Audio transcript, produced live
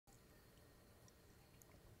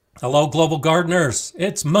Hello, global gardeners.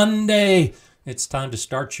 It's Monday. It's time to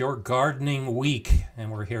start your gardening week,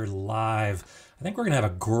 and we're here live. I think we're going to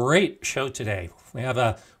have a great show today. We have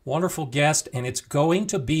a wonderful guest, and it's going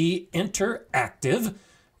to be interactive,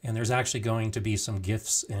 and there's actually going to be some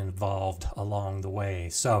gifts involved along the way.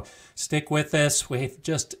 So stick with us. We've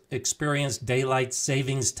just experienced daylight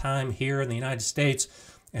savings time here in the United States,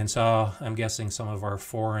 and so I'm guessing some of our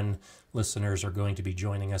foreign listeners are going to be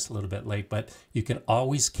joining us a little bit late, but you can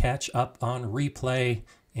always catch up on replay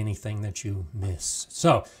anything that you miss.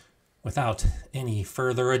 So without any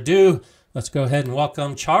further ado, let's go ahead and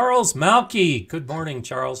welcome Charles Malki. Good morning,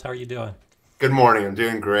 Charles. How are you doing? Good morning. I'm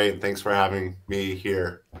doing great. Thanks for having me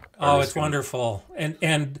here. Oh, it's wonderful.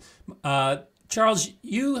 And Charles,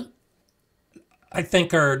 you I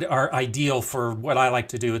think are ideal for what I like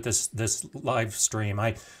to do with this live stream.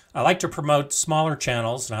 I like to promote smaller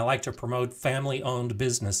channels, and I like to promote family-owned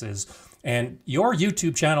businesses. And your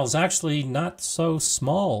YouTube channel is actually not so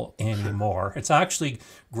small anymore. It's actually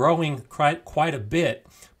growing quite a bit.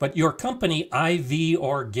 But your company, IV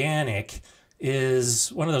Organic,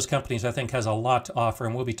 is one of those companies I think has a lot to offer,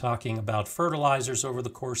 and we'll be talking about fertilizers over the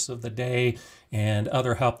course of the day and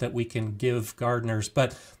other help that we can give gardeners.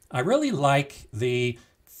 But I really like the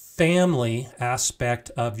family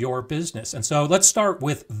aspect of your business. And so let's start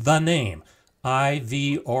with the name,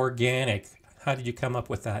 IV Organic. How did you come up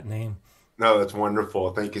with that name? No, that's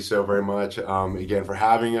wonderful. Thank you so very much again for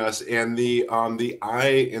having us. And the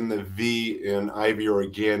I and the V in IV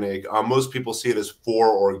Organic, most people see it as for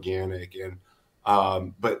organic, and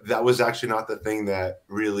but that was actually not the thing that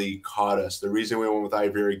really caught us. The reason we went with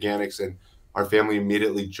IV Organics and our family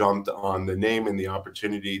immediately jumped on the name and the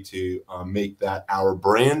opportunity to make that our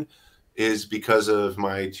brand is because of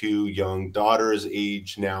my two young daughters,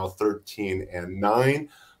 age now 13 and 9.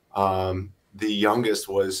 The youngest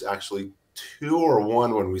was actually 2 or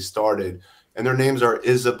 1 when we started, and their names are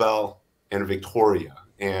Isabel and Victoria.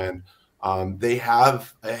 And they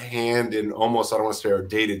have a hand in almost, I don't want to say our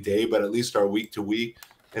day to day, but at least our week to week,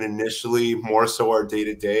 and initially more so our day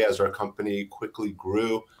to day as our company quickly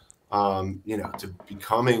grew, to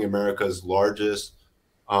becoming America's largest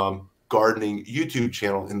gardening YouTube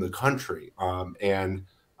channel in the country. And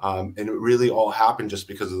it really all happened just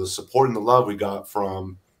because of the support and the love we got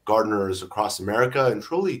from gardeners across America and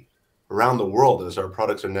truly around the world, as our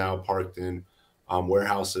products are now parked in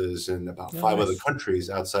warehouses in about 5 other Nice, countries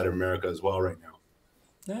outside of America as well right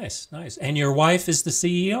now. nice, nice. And your wife is the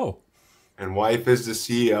CEO. And wife is the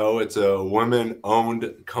CEO. It's a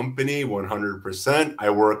woman-owned company, 100%. I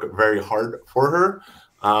work very hard for her.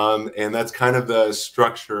 And that's kind of the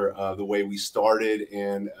structure of the way we started,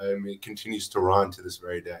 and it continues to run to this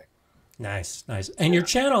very day. Nice, nice. And your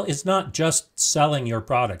channel is not just selling your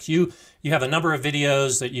products. You have a number of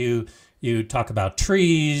videos that you talk about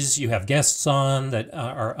trees. You have guests on that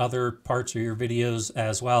are other parts of your videos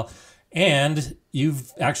as well. And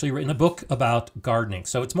you've actually written a book about gardening.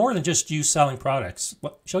 So it's more than just you selling products.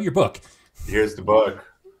 Show your book. Here's the book.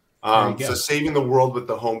 There you So go. saving the world with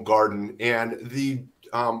the home garden, and the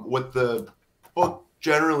what the book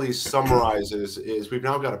generally summarizes is we've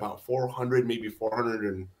now got about 400, maybe 400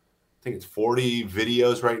 and I think it's 40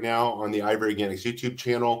 videos right now on the Ivory Organics YouTube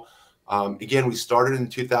channel. Again, we started in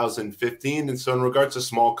 2015, and so in regards to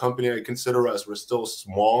small company, I consider us, we're still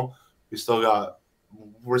small.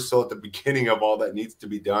 We're still at the beginning of all that needs to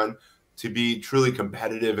be done to be truly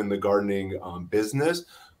competitive in the gardening business.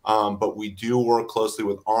 But we do work closely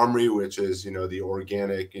with Omri, which is, the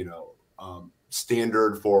organic,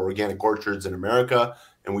 standard for organic orchards in America.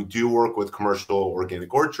 And we do work with commercial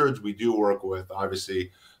organic orchards. We do work with,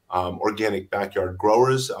 obviously, organic backyard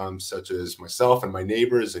growers, such as myself and my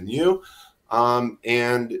neighbors and you.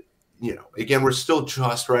 And, again, we're still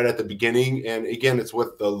just right at the beginning. And again, it's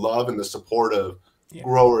with the love and the support of Yeah.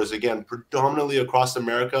 growers, again, predominantly across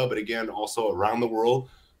America, but again, also around the world,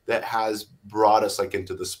 that has brought us like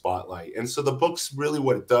into the spotlight. And so the book's really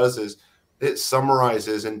what it does is it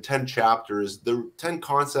summarizes in 10 chapters the 10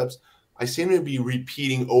 concepts I seem to be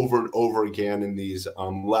repeating over and over again in these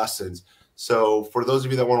lessons. So for those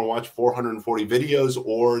of you that want to watch 440 videos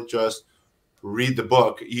or just read the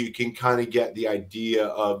book, you can kind of get the idea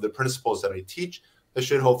of the principles that I teach that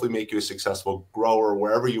should hopefully make you a successful grower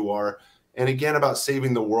wherever you are. And again, about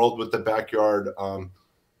saving the world with the backyard,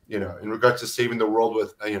 in regards to saving the world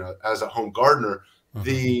with, as a home gardener, Mm-hmm.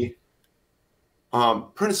 the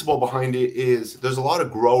principle behind it is there's a lot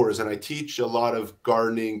of growers, and I teach a lot of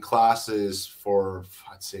gardening classes for,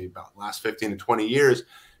 I'd say, about last 15 to 20 years.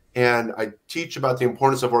 And I teach about the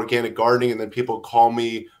importance of organic gardening. And then people call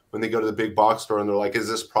me when they go to the big box store and they're like, is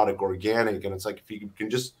this product organic? And it's like, if you can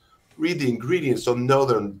just read the ingredients, they'll know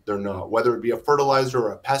they're not, whether it be a fertilizer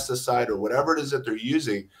or a pesticide or whatever it is that they're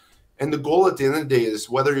using. And the goal at the end of the day is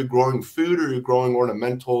whether you're growing food or you're growing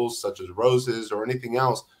ornamentals such as roses or anything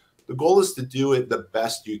else, the goal is to do it the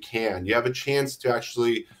best you can. You have a chance to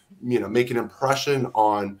actually, make an impression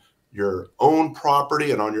on your own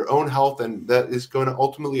property and on your own health, and that is going to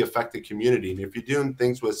ultimately affect the community. And if you're doing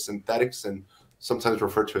things with synthetics and sometimes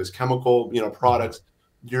referred to as chemical, products,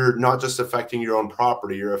 you're not just affecting your own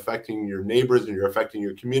property, you're affecting your neighbors and you're affecting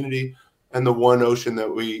your community and the one ocean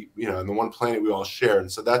that we, and the one planet we all share.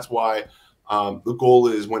 And so that's why the goal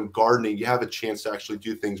is when gardening, you have a chance to actually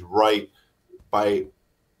do things right by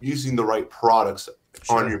using the right products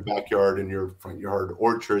on your backyard and your front yard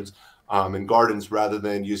orchards and gardens, rather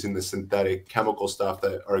than using the synthetic chemical stuff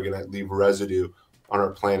that are going to leave residue on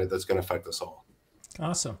our planet that's going to affect us all.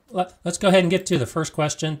 Awesome. Let's go ahead and get to the first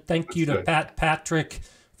question. Thank you to Patrick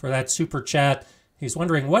for that super chat. He's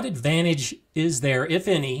wondering, what advantage is there, if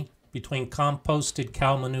any, between composted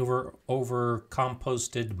cow manure over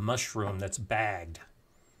composted mushroom that's bagged?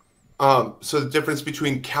 So the difference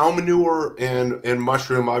between cow manure and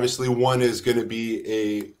mushroom, obviously one is going to be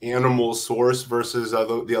a animal source versus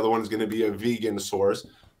the other one is going to be a vegan source.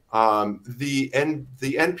 The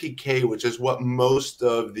NPK, which is what most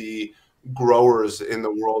of the growers in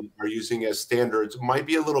the world are using as standards, might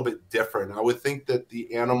be a little bit different. I would think that the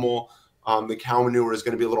cow manure is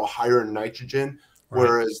going to be a little higher in nitrogen,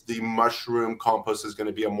 whereas the mushroom compost is going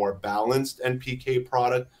to be a more balanced NPK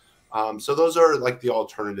product. So those are like the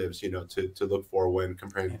alternatives, to look for when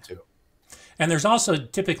comparing the two. And there's also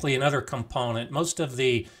typically another component. Most of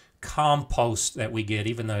the compost that we get,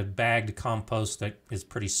 even the bagged compost that is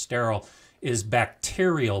pretty sterile, is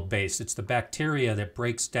bacterial based. It's the bacteria that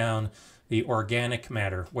breaks down the organic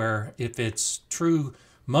matter, where if it's true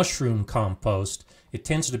mushroom compost, it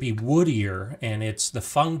tends to be woodier, and it's the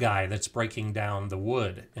fungi that's breaking down the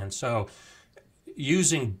wood. And so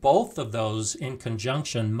using both of those in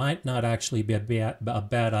conjunction might not actually be a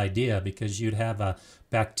bad idea, because you'd have a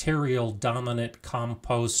bacterial dominant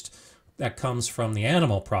compost that comes from the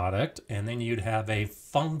animal product, and then you'd have a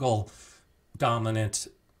fungal dominant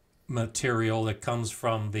material that comes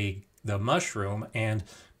from the mushroom, and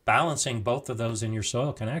balancing both of those in your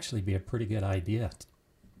soil can actually be a pretty good idea.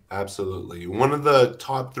 Absolutely. One of the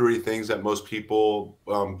top 3 things that most people,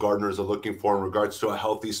 gardeners, are looking for in regards to a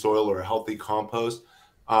healthy soil or a healthy compost,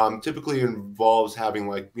 typically involves having,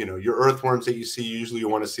 your earthworms that you see. Usually you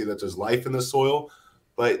want to see that there's life in the soil,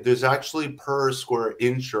 but there's actually per square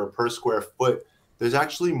inch or per square foot, there's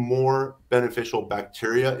actually more beneficial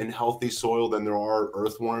bacteria in healthy soil than there are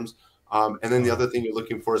earthworms. And then the other thing you're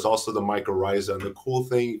looking for is also the mycorrhiza. And the cool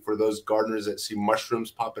thing for those gardeners that see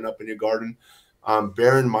mushrooms popping up in your garden,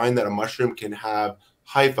 bear in mind that a mushroom can have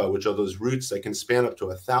hyphae, which are those roots that can span up to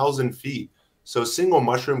 1,000 feet. So a single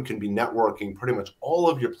mushroom can be networking pretty much all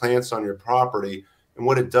of your plants on your property. And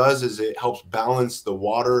what it does is it helps balance the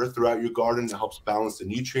water throughout your garden. It helps balance the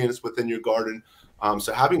nutrients within your garden.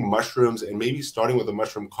 So having mushrooms, and maybe starting with a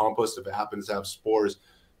mushroom compost if it happens to have spores,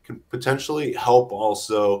 can potentially help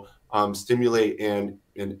also stimulate and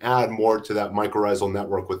add more to that mycorrhizal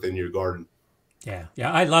network within your garden. Yeah,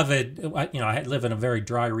 I love it. I live in a very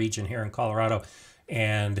dry region here in Colorado,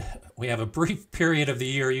 and we have a brief period of the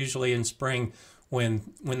year, usually in spring, when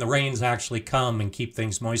the rains actually come and keep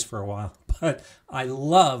things moist for a while. But I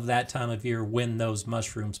love that time of year when those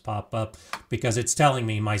mushrooms pop up, because it's telling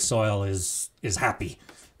me my soil is happy,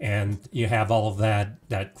 and you have all of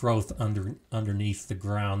that growth underneath the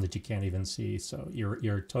ground that you can't even see. So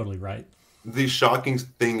you're totally right. The shocking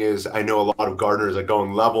thing is, I know a lot of gardeners that go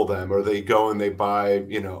and level them, or they go and they buy,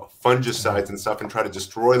 fungicides and stuff and try to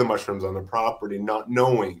destroy the mushrooms on their property, not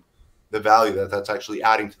knowing the value that's actually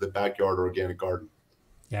adding to the backyard organic garden.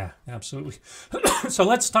 Yeah, absolutely. So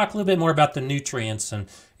let's talk a little bit more about the nutrients,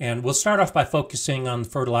 and we'll start off by focusing on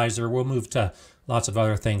fertilizer. We'll move to lots of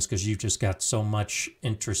other things because you've just got so much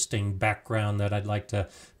interesting background that I'd like to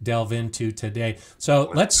delve into today. So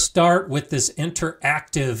let's start with this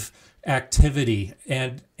interactive activity,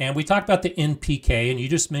 and we talked about the NPK, and you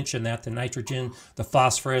just mentioned that, the nitrogen, the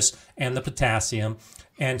phosphorus, and the potassium.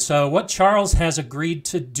 And so what Charles has agreed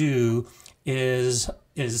to do is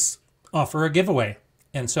offer a giveaway.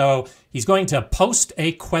 And so he's going to post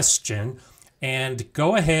a question, and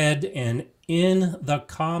go ahead and in the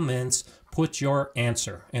comments put your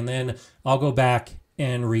answer, and then I'll go back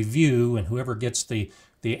and review, and whoever gets the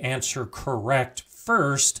answer correct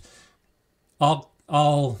first, I'll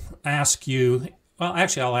ask you, well,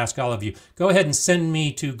 actually, I'll ask all of you. Go ahead and send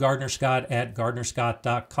me to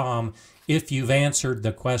gardenerscott@gardenerscott.com if you've answered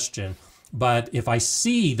the question. But if I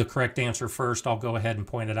see the correct answer first, I'll go ahead and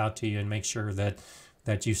point it out to you and make sure that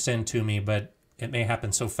you send to me. But it may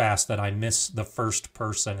happen so fast that I miss the first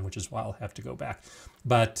person, which is why I'll have to go back.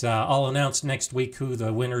 But I'll announce next week who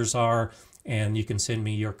the winners are, and you can send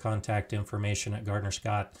me your contact information at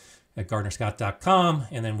gardnerscott@gardnerscott.com,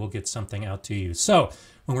 and then we'll get something out to you. So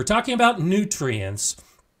when we're talking about nutrients,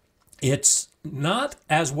 it's not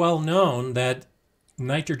as well known that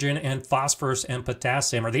nitrogen and phosphorus and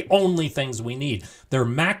potassium are the only things we need. They're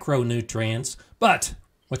macronutrients. But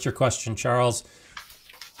what's your question, Charles?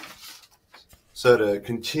 So to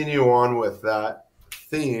continue on with that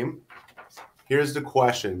theme, here's the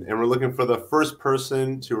question. And we're looking for the first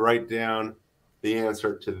person to write down the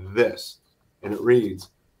answer to this. And it reads,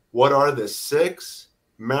 what are the 6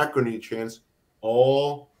 macronutrients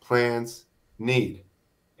all plants need?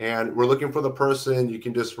 And we're looking for the person. You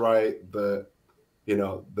can just write the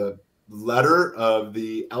letter of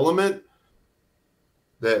the element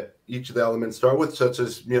that each of the elements start with, such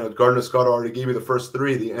as, Gardner Scott already gave you the first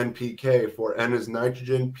 3, the NPK, for N is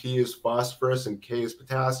nitrogen, P is phosphorus, and K is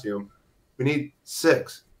potassium. We need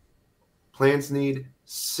 6. Plants need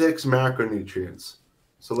 6 macronutrients.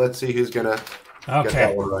 So let's see who's going to get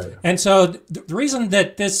that one right. And so the reason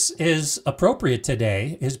that this is appropriate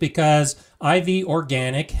today is because IV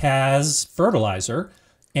Organic has fertilizer,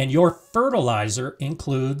 and your fertilizer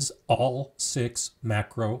includes all 6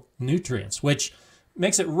 macronutrients, which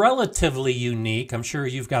makes it relatively unique. I'm sure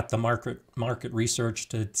you've got the market research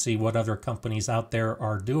to see what other companies out there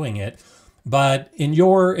are doing it. But in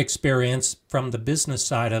your experience from the business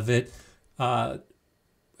side of it, are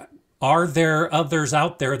there others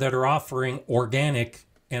out there that are offering organic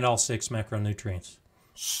and all 6 macronutrients?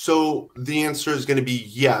 So the answer is going to be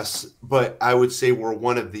yes, but I would say we're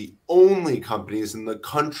one of the only companies in the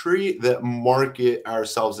country that market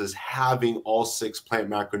ourselves as having all 6 plant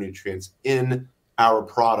macronutrients in our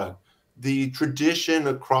product. The tradition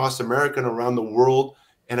across America and around the world,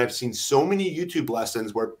 and I've seen so many YouTube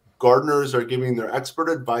lessons where gardeners are giving their expert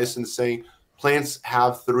advice and saying plants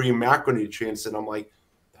have 3 macronutrients, and I'm like,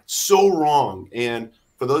 that's so wrong. And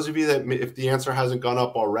for those of you that, if the answer hasn't gone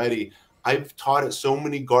up already, I've taught at so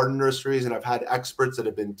many garden nurseries, and I've had experts that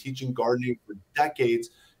have been teaching gardening for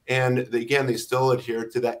decades. And they still adhere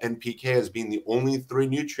to that NPK as being the only 3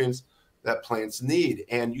 nutrients that plants need.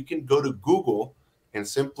 And you can go to Google and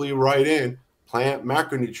simply write in plant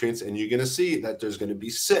macronutrients, and you're going to see that there's going to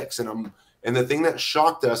be 6. And the thing that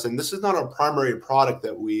shocked us, and this is not our primary product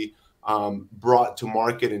that we brought to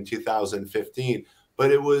market in 2015,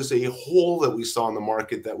 but it was a hole that we saw in the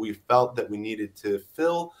market that we felt that we needed to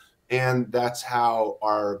fill. And that's how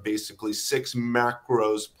our basically 6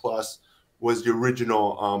 macros plus was the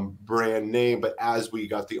original brand name. But as we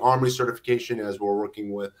got the Armory certification, as we're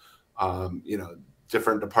working with,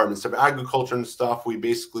 different departments of agriculture and stuff, we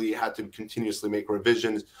basically had to continuously make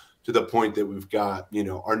revisions to the point that we've got,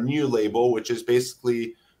 our new label, which is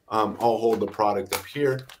basically, I'll hold the product up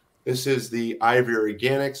here. This is the Ivy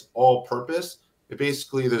Organics All Purpose.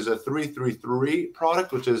 Basically, there's a 333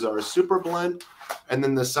 product, which is our super blend. And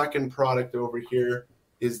then the second product over here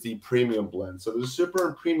is the premium blend. So the super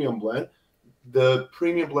and premium blend. The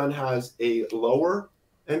premium blend has a lower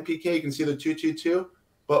NPK. You can see the 222,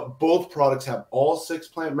 but both products have all 6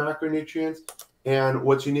 plant macronutrients. And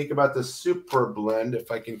what's unique about the super blend,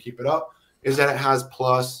 if I can keep it up, is that it has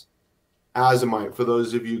plus azomite. For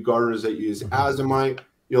those of you gardeners that use azomite,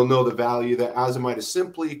 you'll know the value that azomite is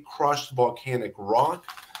simply crushed volcanic rock.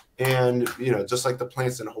 And, just like the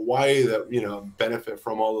plants in Hawaii that, benefit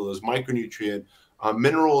from all of those micronutrient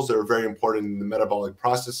minerals that are very important in the metabolic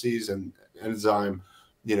processes and enzyme,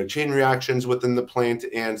 chain reactions within the plant.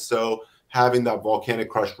 And so having that volcanic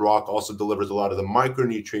crushed rock also delivers a lot of the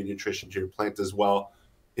micronutrient nutrition to your plant as well,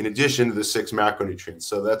 in addition to the 6 macronutrients.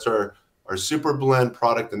 So that's our super blend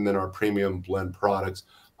product, and then our premium blend products,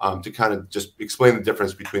 to kind of just explain the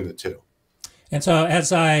difference between the 2. And so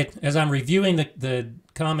as I'm reviewing the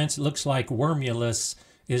comments, it looks like Wormulus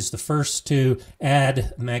is the first to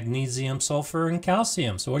add magnesium, sulfur, and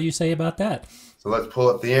calcium. So what do you say about that? So let's pull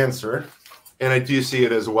up the answer. And I do see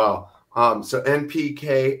it as well. So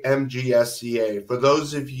NPK, MGSCA. For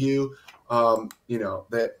those of you,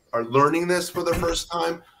 that are learning this for the first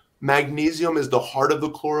time, magnesium is the heart of the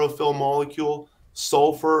chlorophyll molecule.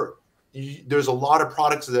 Sulfur, there's a lot of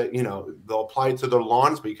products that, they'll apply it to their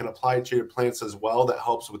lawns, but you can apply it to your plants as well. That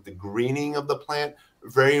helps with the greening of the plant.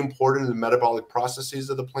 Very important in the metabolic processes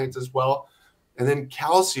of the plant as well. And then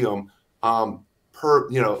calcium,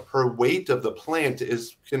 per weight of the plant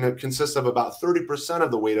is going to consist of about 30%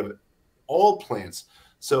 of the weight of all plants.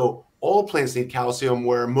 So all plants need calcium,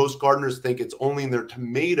 where most gardeners think it's only in their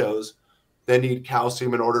tomatoes, that need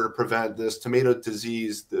calcium in order to prevent this tomato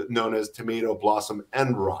disease known as tomato blossom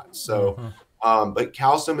end rot. So, Mm-hmm. but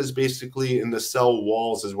calcium is basically in the cell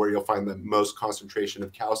walls is where you'll find the most concentration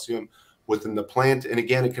of calcium within the plant. And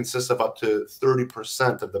again, it consists of up to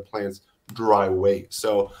 30% of the plant's dry weight.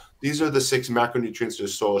 So these are the 6 macronutrients your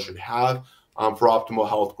soil should have for optimal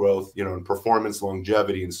health, growth, and performance,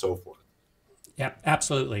 longevity, and so forth. Yeah,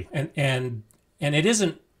 absolutely. And it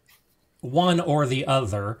isn't one or the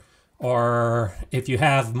other, or if you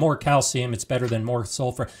have more calcium, it's better than more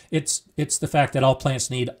sulfur. It's the fact that all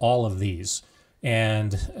plants need all of these.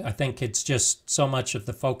 And I think it's just so much of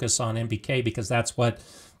the focus on NPK because that's what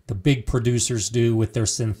the big producers do with their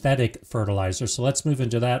synthetic fertilizer. So let's move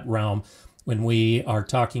into that realm when we are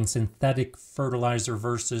talking synthetic fertilizer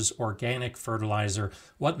versus organic fertilizer.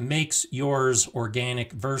 What makes yours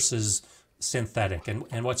organic versus synthetic,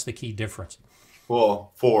 and what's the key difference?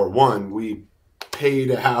 Well, for one, we pay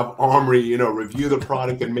to have Omri, review the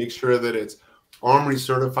product and make sure that it's Omri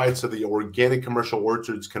certified so the organic commercial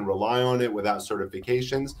orchards can rely on it without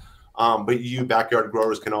certifications. But you backyard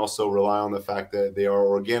growers can also rely on the fact that they are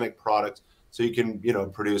organic products so you can,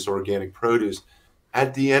 produce organic produce.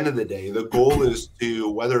 At the end of the day, the goal is to,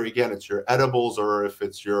 whether again it's your edibles or if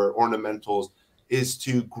it's your ornamentals, is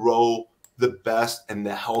to grow the best and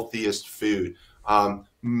the healthiest food.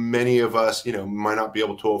 Many of us, might not be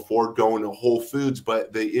able to afford going to Whole Foods,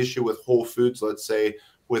 but the issue with Whole Foods, let's say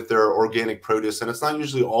with their organic produce, and it's not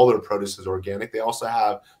usually all their produce is organic. They also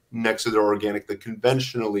have next to their organic, the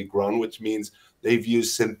conventionally grown, which means they've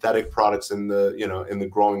used synthetic products in the, in the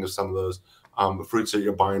growing of some of those fruits that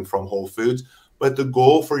you're buying from Whole Foods. But the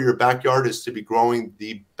goal for your backyard is to be growing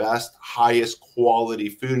the best, highest quality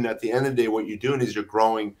food. And at the end of the day, what you're doing is you're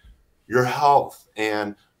growing your health.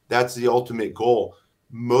 And that's the ultimate goal.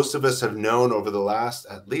 Most of us have known over the last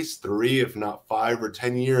at least 3, if not 5 or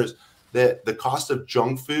 10 years, that the cost of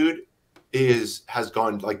junk food has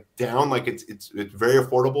gone down. Like it's very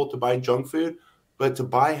affordable to buy junk food, but to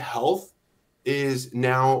buy health is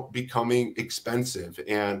now becoming expensive.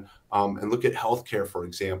 And look at healthcare, for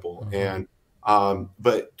example. Mm-hmm.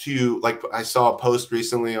 But I saw a post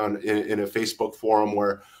recently in a Facebook forum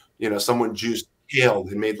where someone juiced kale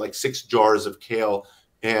and made like 6 jars of kale,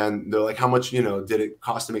 and they're like, how much did it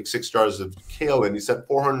cost to make 6 jars of kale? And he said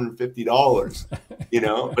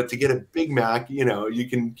 $450. But to get a Big Mac, you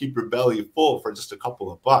can keep your belly full for just a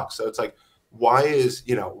couple of bucks. So it's like, why is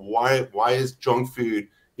junk food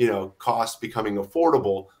cost becoming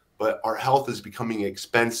affordable, but our health is becoming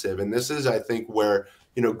expensive? And this is, I think, where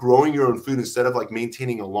growing your own food, instead of like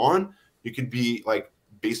maintaining a lawn, you could be like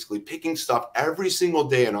basically picking stuff every single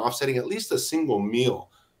day and offsetting at least a single meal,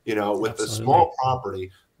 with a small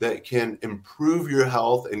property that can improve your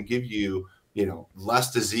health and give you,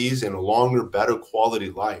 less disease and a longer, better quality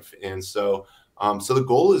life. And so, so the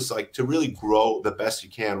goal is like to really grow the best you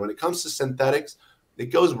can. When it comes to synthetics, it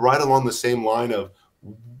goes right along the same line of,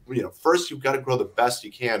 first you've got to grow the best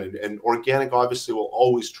you can. And organic obviously will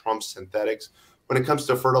always trump synthetics. When it comes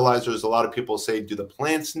to fertilizers, a lot of people say, do the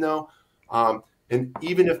plants know? And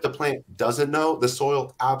even if the plant doesn't know, the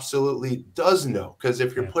soil absolutely does know. Because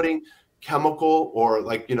if you're putting chemical or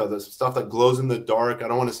the stuff that glows in the dark, I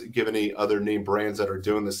don't want to give any other name brands that are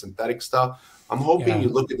doing the synthetic stuff. I'm hoping you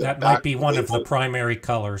look at the that back might be one of the primary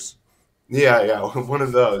colors. Yeah, one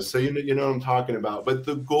of those. So you know what I'm talking about. But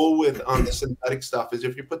the goal with the synthetic stuff is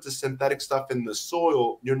if you put the synthetic stuff in the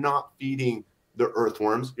soil, you're not feeding the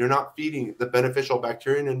earthworms, you're not feeding the beneficial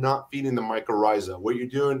bacteria, and you're not feeding the mycorrhiza. What you're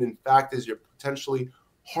doing, in fact, is you're potentially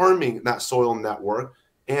harming that soil network.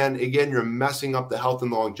 And again, you're messing up the health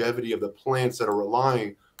and the longevity of the plants that are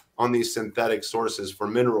relying on these synthetic sources for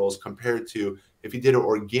minerals, compared to if you did it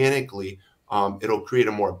organically. It'll create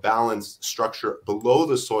a more balanced structure below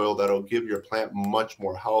the soil that'll give your plant much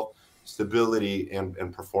more health, stability,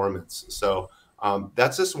 and performance. So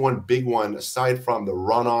that's just one big one, aside from the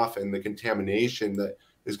runoff and the contamination that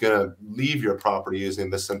is going to leave your property using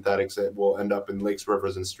the synthetics that will end up in lakes,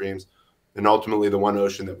 rivers, and streams, and ultimately the one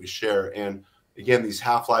ocean that we share. And again, these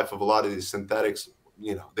half-life of a lot of these synthetics,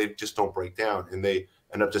 they just don't break down, and they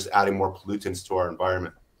end up just adding more pollutants to our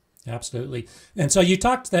environment. Absolutely. And so you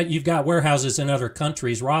talked that you've got warehouses in other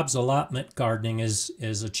countries. Rob's Allotment Gardening is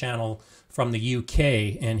a channel from the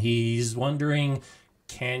UK, and he's wondering,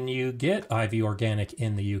 can you get Ivy Organic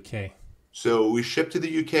in the UK? So we ship to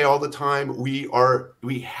the UK all the time.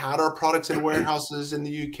 We had our products in warehouses in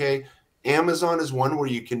the UK. Amazon is one where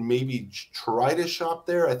you can maybe try to shop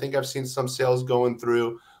there. I think I've seen some sales going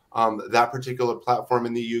through that particular platform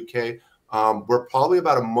in the UK. We're probably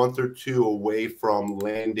about a month or 2 away from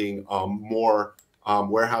landing more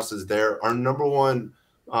warehouses there. Our number one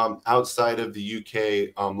outside of the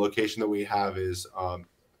UK location that we have is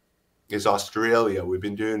Australia. We've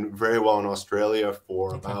been doing very well in Australia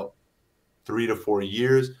for about 3 to 4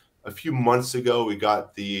 years. A few months ago, we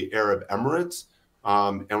got the Arab Emirates,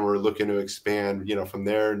 and we're looking to expand, from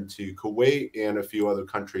there into Kuwait and a few other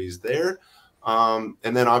countries there. And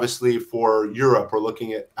then obviously for Europe, we're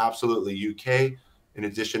looking at absolutely UK, in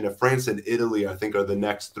addition to France and Italy, I think are the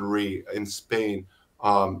next three, in Spain,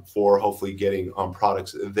 for hopefully getting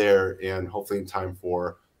products there and hopefully in time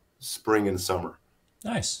for spring and summer.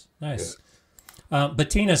 Nice, nice. Yeah.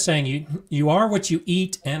 Bettina's saying you are what you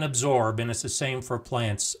eat and absorb, and it's the same for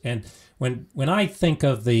plants. And when I think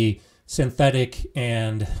of the synthetic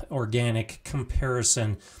and organic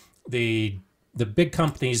comparison, the big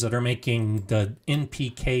companies that are making the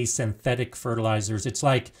NPK synthetic fertilizers, it's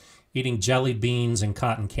like eating jelly beans and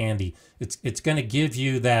cotton candy. It's going to give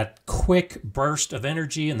you that quick burst of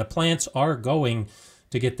energy, and the plants are going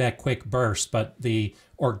to get that quick burst. But the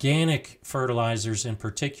organic fertilizers in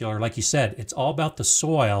particular, like you said, it's all about the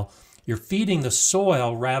soil. You're feeding the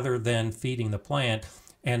soil rather than feeding the plant.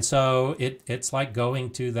 And so it's like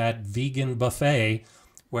going to that vegan buffet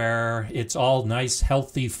where it's all nice,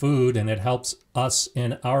 healthy food, and it helps us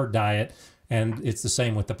in our diet. And it's the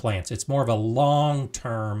same with the plants. It's more of a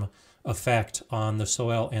long-term effect on the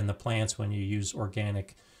soil and the plants when you use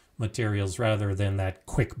organic materials rather than that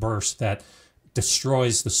quick burst that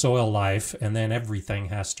destroys the soil life, and then everything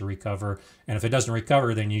has to recover. And if it doesn't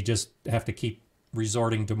recover, then you just have to keep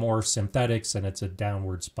resorting to more synthetics, and it's a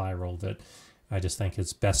downward spiral that I just think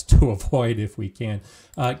it's best to avoid if we can.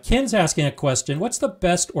 Ken's asking a question. What's the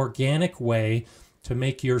best organic way to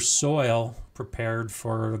make your soil prepared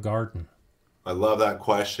for the garden? I love that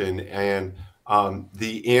question. And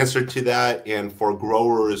the answer to that, and for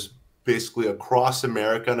growers basically across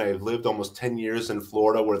America, and I've lived almost 10 years in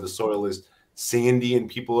Florida where the soil is sandy and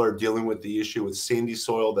people are dealing with the issue with sandy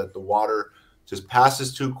soil, that the water just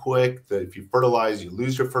passes too quick, that if you fertilize, you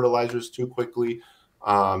lose your fertilizers too quickly.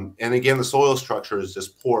 And again, the soil structure is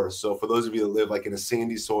just poor. So for those of you that live like in a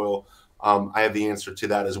sandy soil, I have the answer to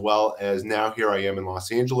that, as well as now here I am in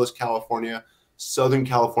Los Angeles, California. Southern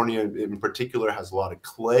California in particular has a lot of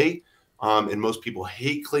clay, and most people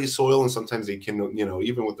hate clay soil, and sometimes they can,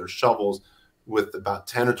 even with their shovels, with about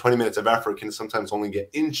 10 or 20 minutes of effort, can sometimes only get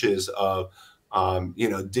inches of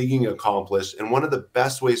digging accomplished. And one of the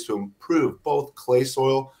best ways to improve both clay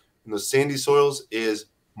soil and the sandy soils is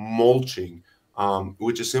mulching,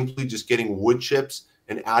 which is simply just getting wood chips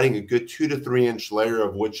and adding a good 2 to 3 inch layer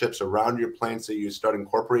of wood chips around your plants that you start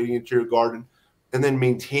incorporating into your garden, and then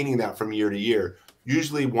maintaining that from year to year.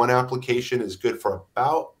 Usually one application is good for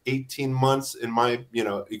about 18 months in my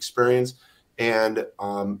experience. And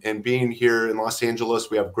being here in Los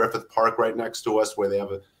Angeles, we have Griffith Park right next to us, where they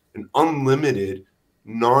have an unlimited,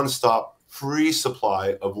 nonstop, free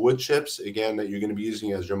supply of wood chips, again, that you're going to be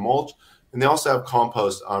using as your mulch. And they also have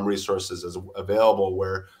compost resources available,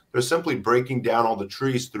 where they're simply breaking down all the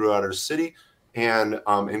trees throughout our city and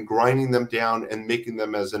grinding them down and making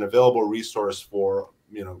them as an available resource for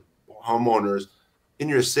homeowners in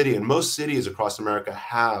your city. And most cities across America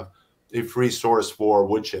have a free source for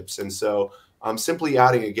wood chips. And so simply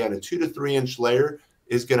adding, again, a 2 to 3 inch layer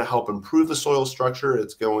is going to help improve the soil structure.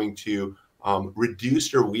 It's going to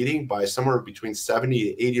reduce your weeding by somewhere between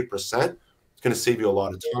 70 to 80%. It's going to save you a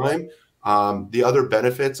lot of time. The other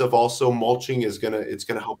benefits of also mulching is it's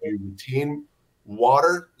going to help you retain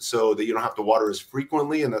water so that you don't have to water as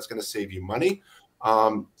frequently, and that's going to save you money.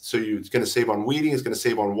 It's going to save on weeding, it's going to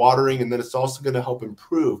save on watering, and then it's also going to help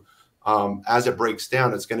improve as it breaks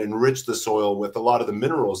down. It's going to enrich the soil with a lot of the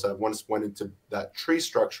minerals that once went into that tree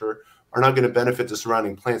structure are not going to benefit the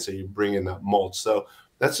surrounding plants that you bring in that mulch. So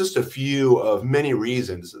that's just a few of many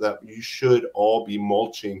reasons that you should all be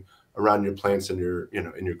mulching around your plants in your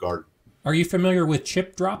garden. Are you familiar with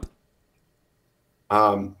chip drop?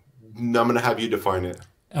 I'm going to have you define it.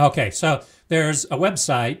 Okay, so there's a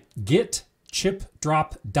website,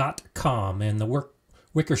 getchipdrop.com, and the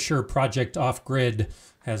Wickershire Project Off Grid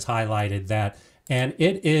has highlighted that. And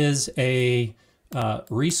it is a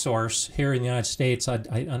resource here in the United States.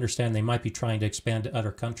 I understand they might be trying to expand to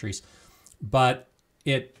other countries, but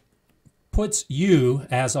it puts you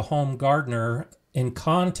as a home gardener in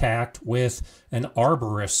contact with an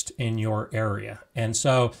arborist in your area. And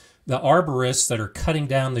so the arborists that are cutting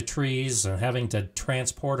down the trees and having to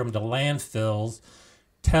transport them to landfills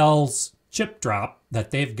tells Chip Drop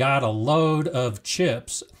that they've got a load of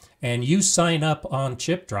chips, and you sign up on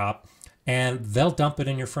Chip Drop and they'll dump it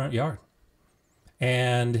in your front yard.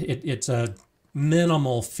 And it's a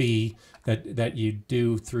minimal fee that you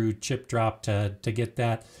do through Chip Drop to get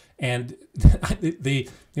that. And the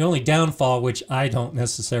only downfall, which I don't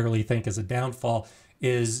necessarily think is a downfall,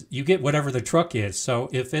 is you get whatever the truck is. So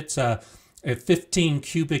if it's a 15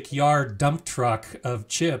 cubic yard dump truck of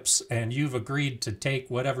chips and you've agreed to take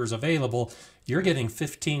whatever's available, you're getting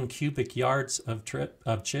 15 cubic yards of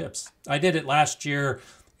chips. I did it last year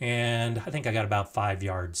and I think I got about 5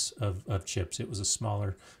 yards of chips. It was a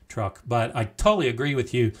smaller truck, but I totally agree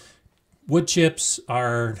with you. Wood chips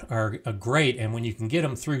are great, and when you can get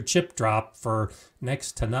them through chip drop for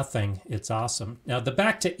next to nothing, it's awesome. Now, the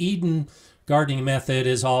Back to Eden gardening method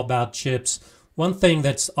is all about chips. One thing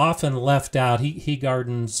that's often left out, he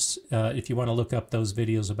gardens, if you want to look up those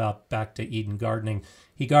videos about Back to Eden gardening,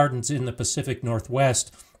 he gardens in the Pacific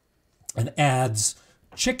Northwest and adds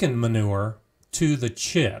chicken manure to the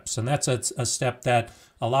chips. And that's a step that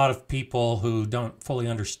a lot of people who don't fully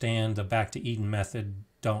understand the Back to Eden method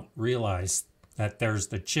don't realize, that there's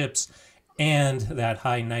the chips and that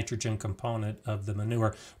high nitrogen component of the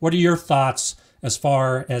manure. What are your thoughts as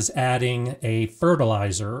far as adding a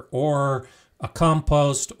fertilizer or a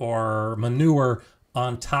compost or manure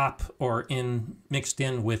on top or mixed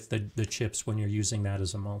in with the chips when you're using that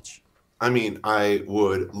as a mulch? I mean, I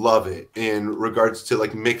would love it. In regards to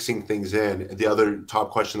like mixing things in, the other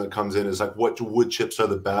top question that comes in is like, what wood chips are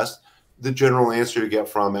the best? The general answer you get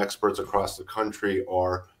from experts across the country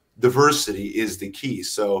are diversity is the key.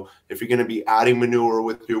 So if you're going to be adding manure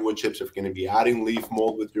with your wood chips, if you're going to be adding leaf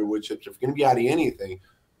mold with your wood chips, if you're going to be adding anything,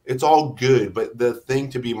 it's all good. But the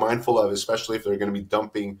thing to be mindful of, especially if they're going to be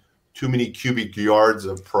dumping too many cubic yards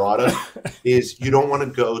of product, is you don't want to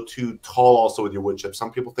go too tall also with your wood chips.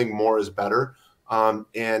 Some people think more is better. And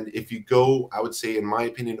if you go, I would say, in my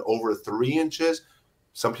opinion, over 3 inches,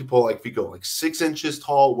 some people like if you go like 6 inches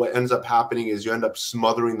tall, what ends up happening is you end up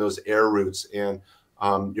smothering those air roots, and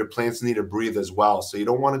your plants need to breathe as well. So you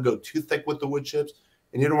don't want to go too thick with the wood chips,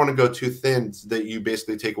 and you don't want to go too thin so that you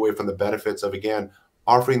basically take away from the benefits of, again,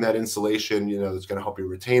 offering that insulation, that's going to help you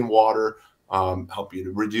retain water, help you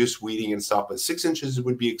to reduce weeding and stuff. But 6 inches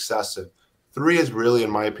would be excessive. 3 is really,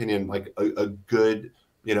 in my opinion, like a good,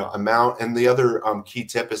 amount. And the other key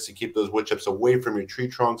tip is to keep those wood chips away from your tree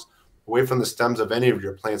trunks, away from the stems of any of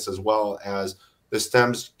your plants, as well as the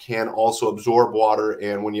stems can also absorb water.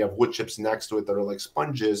 And when you have wood chips next to it that are like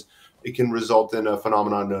sponges, it can result in a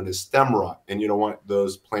phenomenon known as stem rot. And you don't want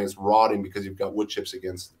those plants rotting because you've got wood chips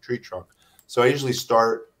against the tree trunk. So I usually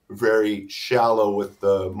start very shallow with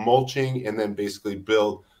the mulching and then basically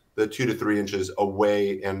build the 2 to 3 inches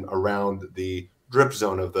away and around the drip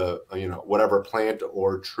zone of the, whatever plant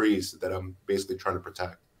or trees that I'm basically trying to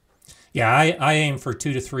protect. Yeah, I aim for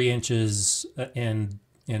 2 to 3 inches in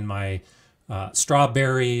my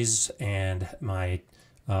strawberries and my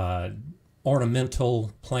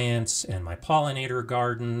ornamental plants and my pollinator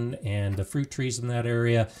garden and the fruit trees in that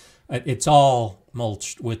area. It's all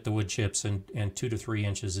mulched with the wood chips, and 2 to 3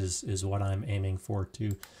 inches is what I'm aiming for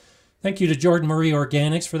too. Thank you to Jordan Marie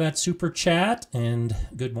Organics for that super chat, and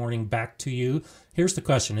good morning back to you. Here's the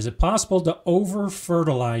question. Is it possible to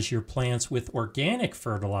over-fertilize your plants with organic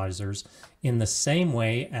fertilizers in the same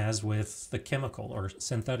way as with the chemical or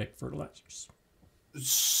synthetic fertilizers?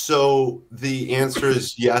 So the answer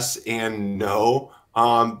is yes and no.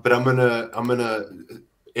 But I'm gonna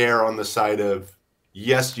err on the side of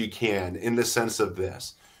yes, you can, in the sense of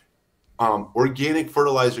this. Organic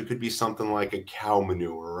fertilizer could be something like a cow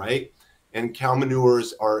manure, right? And cow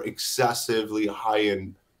manures are excessively high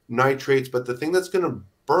in nitrates, but the thing that's going to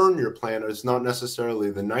burn your plant is not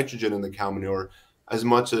necessarily the nitrogen in the cow manure as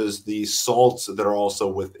much as the salts that are also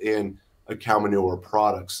within a cow manure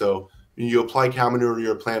product. So when you apply cow manure to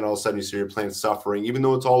your plant, all of a sudden you see your plant suffering. Even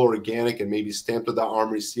though it's all organic and maybe stamped with that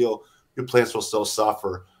Armory seal, your plants will still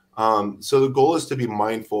suffer. So the goal is to be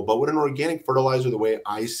mindful. But with an organic fertilizer, the way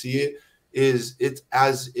I see it, is it's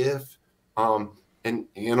as if an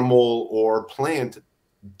animal or plant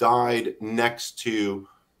died next to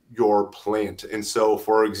your plant. And so,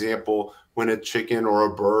 for example, when a chicken or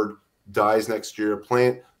a bird dies next to your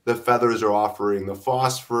plant, the feathers are offering the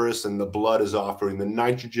phosphorus and the blood is offering the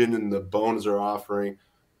nitrogen and the bones are offering.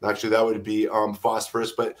 Actually, that would be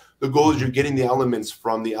phosphorus. But the goal is you're getting the elements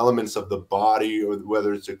from the elements of the body, or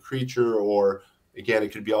whether it's a creature or, again,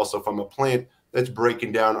 it could be also from a plant that's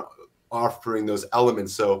breaking down, offering those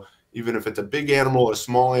elements. So even if it's a big animal or a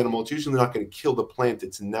small animal, it's usually not going to kill the plant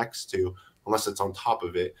it's next to unless it's on top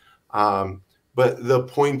of it. But the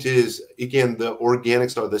point is, again, the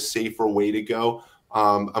organics are the safer way to go.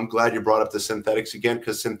 I'm glad you brought up the synthetics again,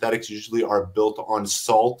 because synthetics usually are built on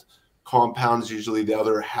salt compounds. Usually the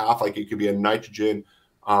other half, like it could be a nitrogen,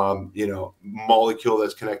 molecule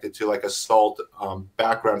that's connected to like a salt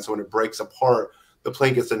background. So when it breaks apart, the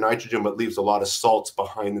plant gets the nitrogen, but leaves a lot of salts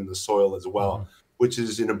behind in the soil as well, which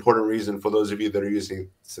is an important reason for those of you that are using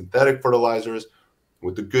synthetic fertilizers.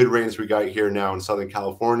 With the good rains we got here now in Southern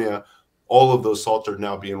California, all of those salts are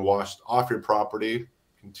now being washed off your property,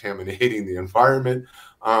 contaminating the environment.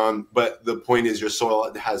 But the point is your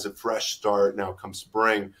soil has a fresh start now come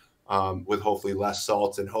spring, with hopefully less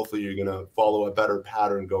salts, and hopefully you're going to follow a better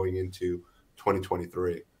pattern going into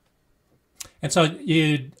 2023. And so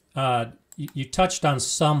you touched on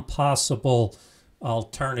some possible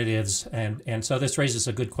alternatives, and so this raises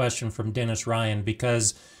a good question from Dennis Ryan,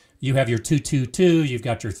 because you have your 222, you've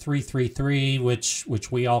got your 333,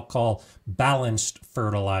 which we all call balanced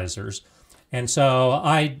fertilizers. And so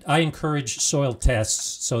I encourage soil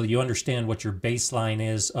tests so you understand what your baseline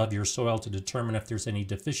is of your soil to determine if there's any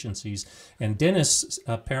deficiencies. And Dennis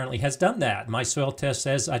apparently has done that. My soil test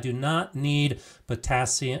says I do not need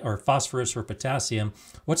potassium or phosphorus or potassium.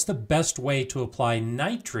 What's the best way to apply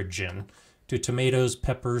nitrogen to tomatoes,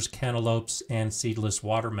 peppers, cantaloupes, and seedless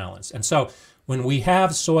watermelons? And so when we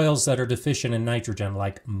have soils that are deficient in nitrogen,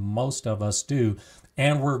 like most of us do,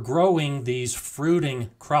 and we're growing these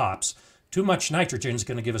fruiting crops, too much nitrogen is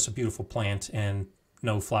going to give us a beautiful plant and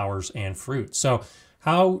no flowers and fruit. So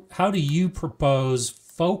how do you propose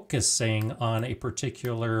focusing on a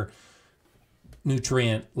particular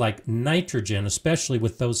nutrient like nitrogen, especially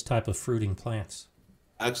with those type of fruiting plants?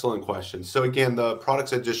 Excellent question. So again, the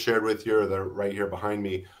products I just shared with you, they're right here behind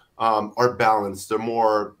me, are balanced. They're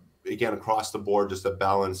more, again, across the board, just a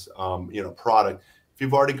balanced, product. If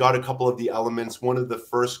you've already got a couple of the elements, one of the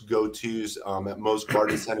first go-tos at most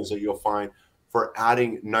garden centers that you'll find for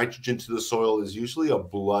adding nitrogen to the soil is usually a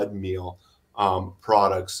blood meal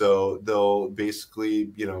product. So they'll basically,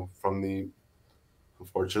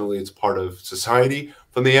 unfortunately, it's part of society.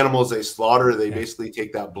 From the animals they slaughter, they basically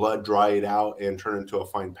take that blood, dry it out, and turn it into a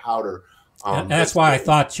fine powder. That's why I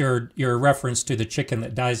thought your reference to the chicken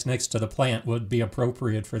that dies next to the plant would be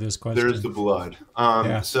appropriate for this question. There's the blood.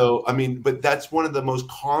 So, but that's one of the most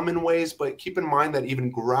common ways. But keep in mind that even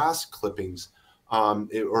grass clippings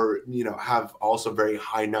have also very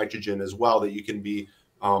high nitrogen as well, that you can be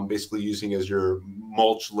basically using as your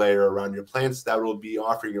mulch layer around your plants. That will be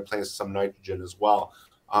offering your plants some nitrogen as well.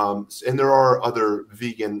 And there are other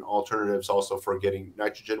vegan alternatives also for getting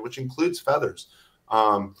nitrogen, which includes feathers.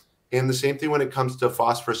 And the same thing when it comes to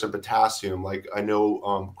phosphorus and potassium. Like I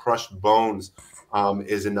know crushed bones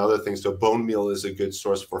is another thing. So bone meal is a good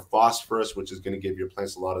source for phosphorus, which is going to give your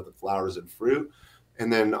plants a lot of the flowers and fruit.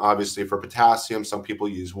 And then obviously for potassium, some people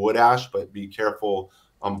use wood ash, but be careful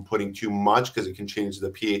putting too much because it can change the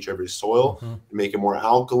pH of your soil and make it more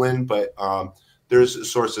alkaline. But there's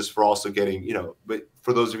sources for also getting, but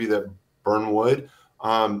for those of you that burn wood,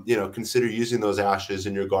 consider using those ashes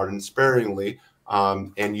in your garden sparingly.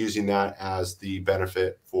 And using that as the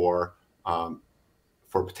benefit for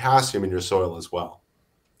potassium in your soil as well.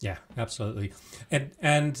 Yeah, absolutely.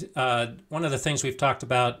 And one of the things we've talked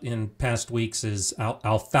about in past weeks is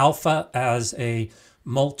alfalfa as a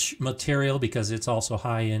mulch material, because it's also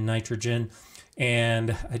high in nitrogen.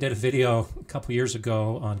 And I did a video a couple years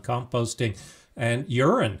ago on composting, and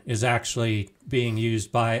urine is actually being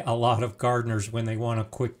used by a lot of gardeners when they want a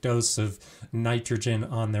quick dose of nitrogen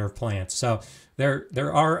on their plants. So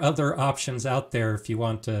there are other options out there if you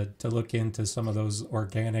want to look into some of those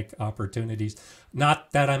organic opportunities. Not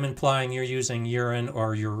that I'm implying you're using urine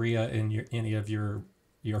or urea in any of your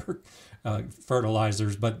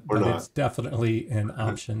fertilizers, but it's definitely an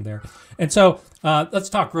option there. And so let's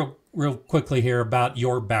talk real quickly here about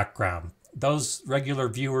your background. Those regular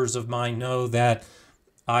viewers of mine know that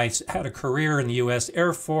I had a career in the U.S.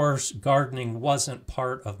 Air Force. Gardening wasn't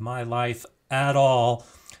part of my life at all.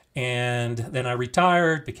 And then I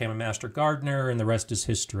retired, became a master gardener, and the rest is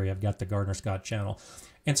history. I've got the Gardener Scott channel.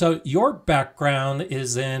 And so your background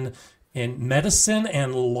is in medicine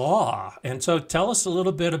and law. And so tell us a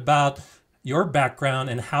little bit about your background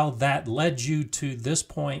and how that led you to this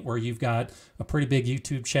point where you've got a pretty big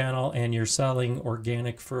YouTube channel and you're selling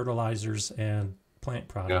organic fertilizers and plant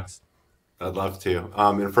products. Yeah, I'd love to.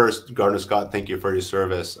 And first, Gardener Scott, thank you for your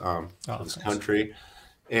service to this country.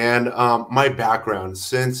 And my background,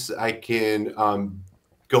 since I can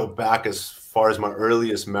go back as far as my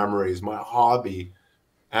earliest memories, my hobby,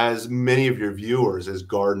 as many of your viewers, is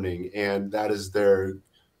gardening. And that is their,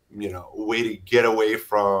 way to get away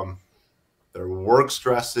from their work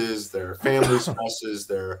stresses, their family stresses,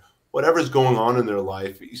 their whatever's going on in their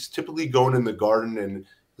life. He's typically going in the garden. And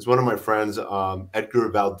as one of my friends, Edgar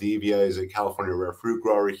Valdivia, is a California rare fruit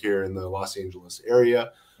grower here in the Los Angeles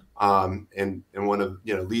area. And one of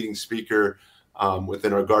leading speaker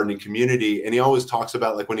within our gardening community. And he always talks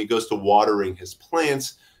about, like, when he goes to watering his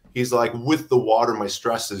plants, he's like, with the water, my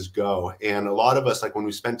stresses go. And a lot of us, like, when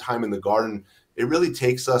we spend time in the garden, it really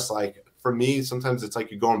takes us, like, for me, sometimes it's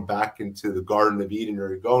like you're going back into the Garden of Eden, or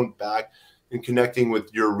you're going back and connecting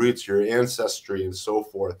with your roots, your ancestry, and so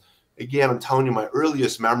forth. Again, I'm telling you, my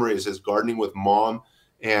earliest memories is gardening with mom,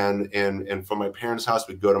 and from my parents' house,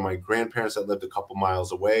 we'd go to my grandparents that lived a couple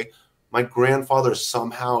miles away. My grandfather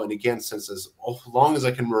somehow, and again, since as long as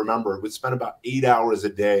I can remember, would spend about 8 hours a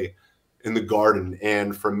day in the garden.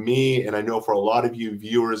 And for me, and I know for a lot of you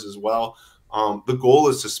viewers as well, the goal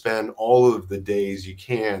is to spend all of the days you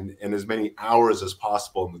can and as many hours as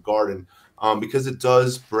possible in the garden, because it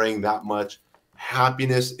does bring that much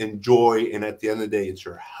happiness and joy. And at the end of the day, it's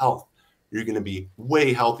your health. You're going to be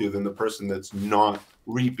way healthier than the person that's not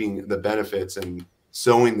reaping the benefits and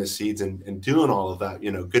sowing the seeds and doing all of that,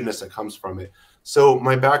 goodness that comes from it. So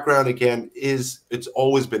my background, again, is it's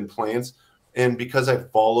always been plants. And because I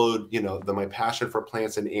followed, my passion for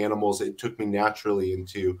plants and animals, it took me naturally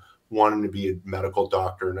into wanting to be a medical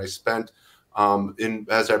doctor. And I spent,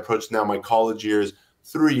 as I approached now my college years,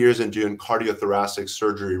 3 years in doing cardiothoracic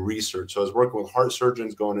surgery research. So I was working with heart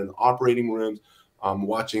surgeons, going in operating rooms,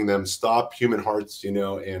 watching them stop human hearts,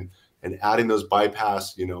 and adding those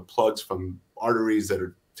bypass, plugs from arteries that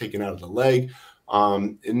are taken out of the leg.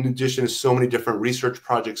 In addition to so many different research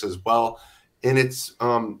projects as well. And it's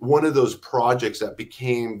one of those projects that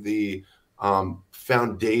became the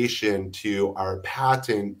foundation to our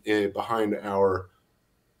patent behind our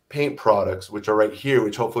paint products, which are right here,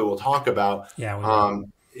 which hopefully we'll talk about. Yeah.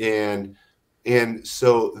 And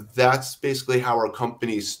so that's basically how our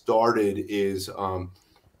company started, is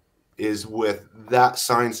with that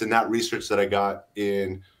science and that research that I got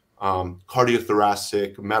in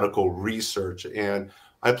cardiothoracic medical research. And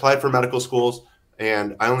I applied for medical schools,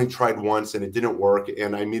 and I only tried once and it didn't work.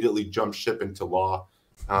 And I immediately jumped ship into law.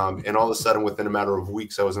 And all of a sudden, within a matter of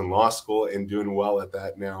weeks, I was in law school and doing well at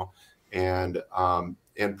that now, and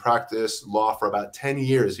practiced law for about 10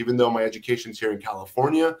 years. Even though my education's here in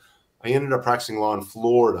California, I ended up practicing law in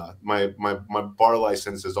Florida. My bar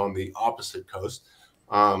license is on the opposite coast,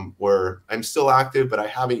 where I'm still active, but I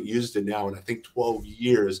haven't used it now in, I think, 12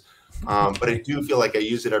 years. But I do feel like I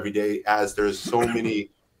use it every day, as there's so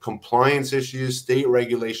many compliance issues, state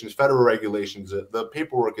regulations, federal regulations. The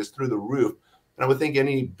paperwork is through the roof. And I would think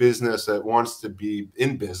any business that wants to be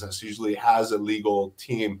in business usually has a legal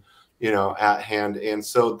team, at hand. And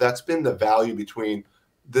so that's been the value between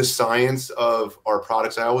the science of our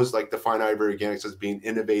products. I always like to define Ivory Organics as being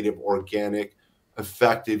innovative, organic,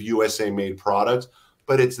 effective, USA made products.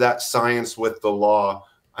 But it's that science with the law,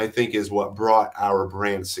 I think, is what brought our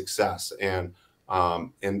brand success. And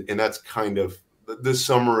that's kind of the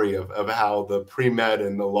summary of how the pre-med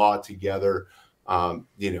and the law together,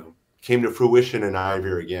 came to fruition in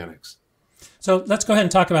Ivory Organics. So let's go ahead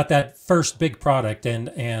and talk about that first big product, and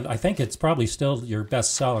I think it's probably still your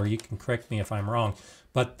best seller. You can correct me if I'm wrong,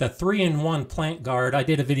 but the 3-in-1 plant guard, I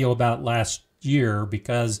did a video about last year,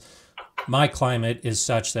 because my climate is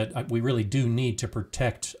such that we really do need to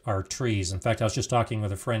protect our trees. In fact, I was just talking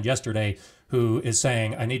with a friend yesterday who is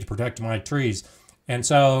saying, I need to protect my trees. And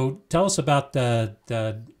so tell us about the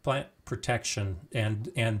plant protection,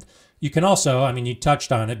 and you can also, you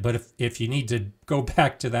touched on it, but if you need to go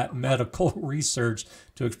back to that medical research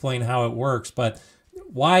to explain how it works, but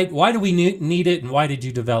why do we need it, and why did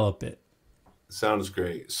you develop it? Sounds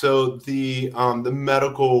great. So the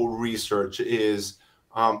medical research is,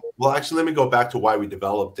 well, actually, let me go back to why we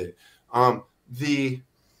developed it.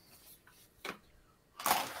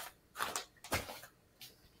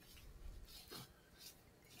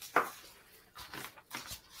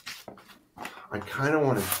 I kind of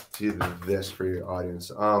want to do this for your audience.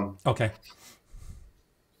 Okay.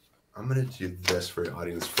 I'm going to do this for your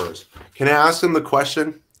audience first. Can I ask them the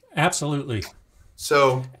question? Absolutely.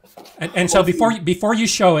 So, so before you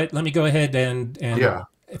show it, let me go ahead and yeah.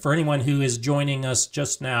 For anyone who is joining us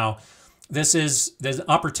just now, there's an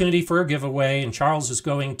opportunity for a giveaway, and Charles is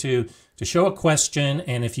going to show a question,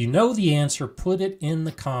 and if you know the answer, put it in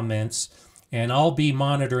the comments, and I'll be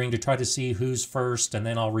monitoring to try to see who's first, and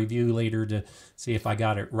then I'll review later to see if I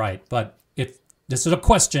got it right. But if this is a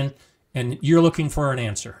question and you're looking for an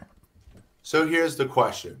answer. So here's the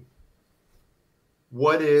question.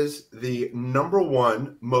 What is the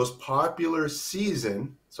 #1 most popular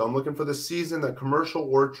season? So I'm looking for the season that commercial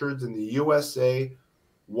orchards in the USA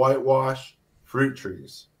whitewash fruit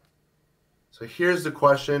trees. So here's the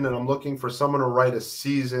question, and I'm looking for someone to write a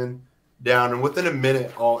season down, and within a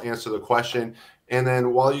minute I'll answer the question. And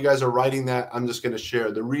then while you guys are writing that, I'm just going to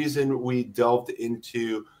share the reason we delved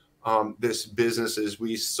into this business is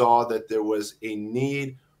we saw that there was a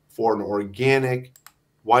need for an organic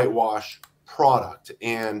whitewash product.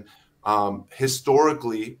 And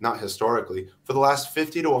historically, not historically, for the last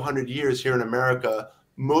 50 to 100 years here in America,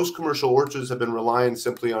 most commercial orchards have been relying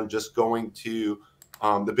simply on just going to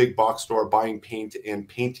the big box store, buying paint and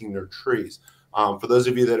painting their trees. For those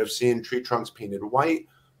of you that have seen tree trunks painted white,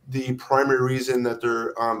 the primary reason that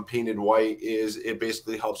they're painted white is it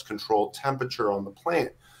basically helps control temperature on the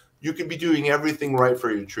plant. You could be doing everything right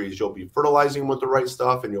for your trees. You'll be fertilizing with the right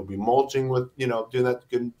stuff, and you'll be mulching with, doing that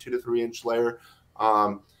good 2 to 3 inch layer.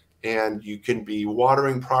 And you can be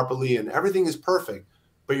watering properly, and everything is perfect,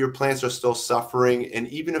 but your plants are still suffering. And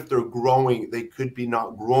even if they're growing, they could be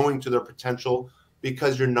not growing to their potential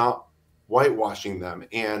because you're not whitewashing them.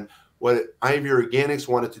 And what Ivy Organics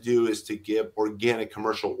wanted to do is to give organic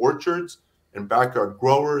commercial orchards and backyard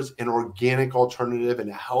growers an organic alternative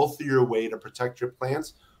and a healthier way to protect your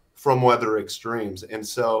plants from weather extremes. And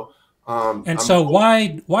so,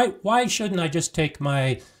 why shouldn't I just take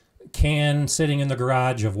my can sitting in the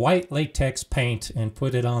garage of white latex paint and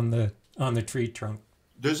put it on the tree trunk?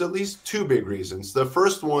 There's at least 2 big reasons. The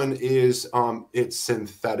first one is it's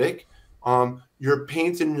synthetic. Your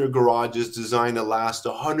paint in your garage is designed to last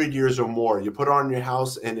 100 years or more. You put it on your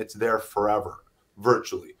house and it's there forever,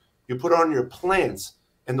 virtually. You put it on your plants,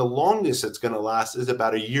 and the longest it's going to last is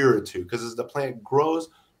about 1 year or 2, because as the plant grows,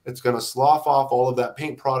 it's going to slough off all of that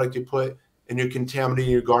paint product you put, and you're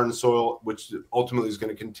contaminating your garden soil, which ultimately is going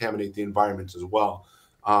to contaminate the environment as well.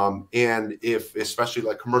 And if, especially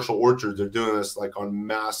like commercial orchards, are doing this like on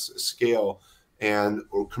mass scale, and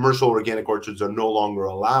commercial organic orchards are no longer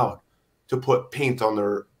allowed to put paint on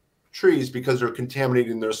their trees because they're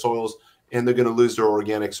contaminating their soils, and they're going to lose their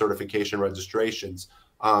organic certification registrations.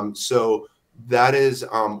 So that is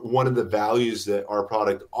one of the values that our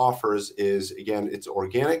product offers is, again, it's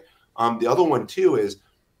organic. The other one too is,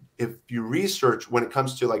 if you research when it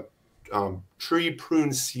comes to like tree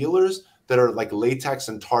prune sealers that are like latex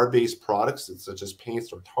and tar-based products, such as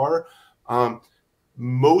paints or tar,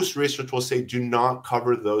 most research will say do not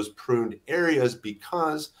cover those pruned areas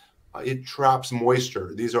because it traps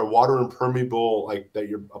moisture. These are water impermeable, like that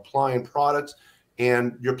you're applying products,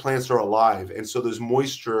 and your plants are alive. And so there's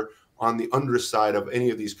moisture on the underside of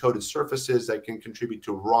any of these coated surfaces that can contribute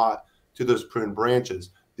to rot to those pruned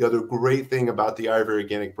branches. The other great thing about the Ivy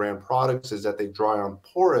Organic brand products is that they dry on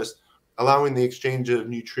porous, allowing the exchange of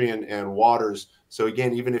nutrient and waters. So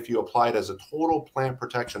again, even if you apply it as a total plant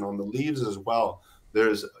protection on the leaves as well,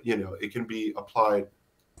 there's, it can be applied.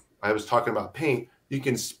 I was talking about paint. You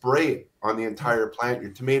can spray it on the entire plant,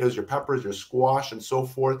 your tomatoes, your peppers, your squash, and so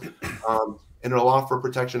forth. And it'll offer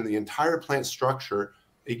protection of the entire plant structure.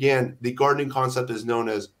 Again, the gardening concept is known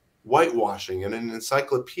as whitewashing. And in an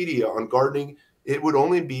encyclopedia on gardening, it would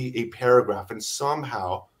only be a paragraph. And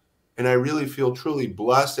somehow, and I really feel truly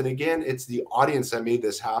blessed. And again, it's the audience that made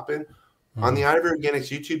this happen. On the Ivy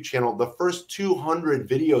Organics YouTube channel, the first 200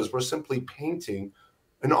 videos were simply painting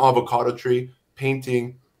an avocado tree,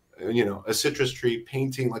 painting a citrus tree,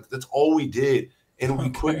 painting. Like, that's all we did. And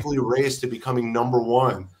we quickly raised to becoming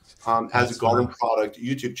 #1 as a garden product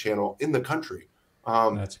YouTube channel in the country.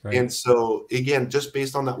 That's great. And so again, just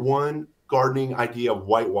based on that one gardening idea of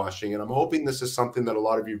whitewashing, and I'm hoping this is something that a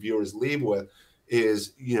lot of your viewers leave with,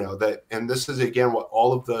 is, that, and this is again what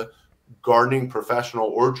all of the gardening professional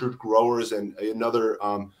orchard growers, and another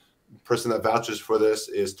person that vouches for this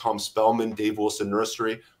is Tom Spellman, Dave Wilson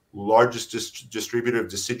Nursery, largest distributor of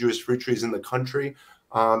deciduous fruit trees in the country.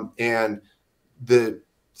 And the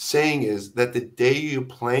saying is that the day you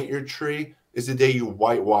plant your tree is the day you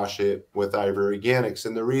whitewash it with Ivy Organics.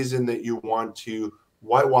 And the reason that you want to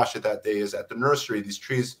whitewash it that day is at the nursery, these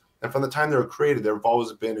trees, and from the time they were created, they've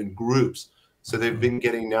always been in groups. So they've been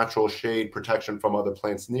getting natural shade protection from other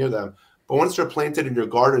plants near them. But once they're planted in your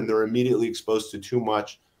garden, they're immediately exposed to too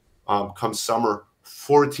much, come summer,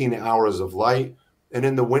 14 hours of light. And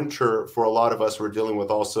in the winter, for a lot of us, we're dealing with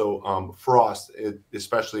also frost,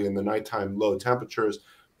 especially in the nighttime, low temperatures.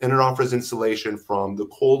 And it offers insulation from the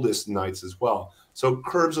coldest nights as well. So it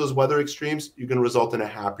curbs those weather extremes. You can result in a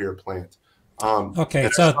happier plant. Okay,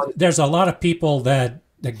 so there's a lot of people that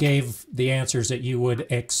gave the answers that you would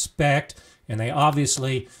expect, and they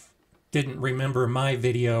obviously didn't remember my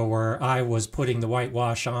video where I was putting the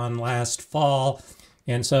whitewash on last fall.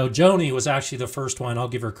 And so Joni was actually the first one. I'll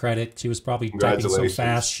give her credit. She was probably typing so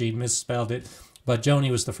fast she misspelled it. But Joni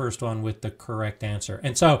was the first one with the correct answer.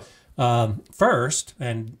 And so first,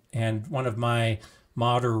 and one of my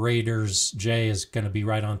moderators, Jay, is going to be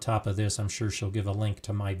right on top of this. I'm sure she'll give a link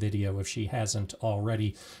to my video if she hasn't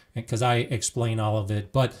already, because I explain all of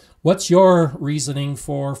it. But what's your reasoning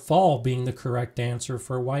for fall being the correct answer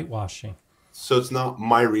for whitewashing? So it's not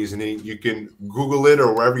my reasoning. You can Google it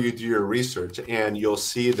or wherever you do your research, and you'll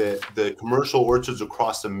see that the commercial orchards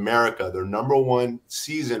across America, their #1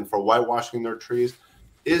 season for whitewashing their trees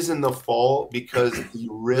is in the fall, because the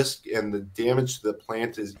risk and the damage to the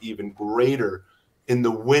plant is even greater in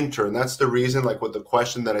the winter. And that's the reason, like with the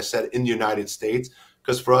question that I said, in the United States,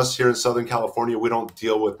 because for us here in Southern California, we don't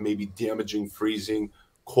deal with maybe damaging, freezing,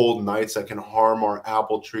 cold nights that can harm our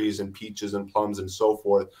apple trees and peaches and plums and so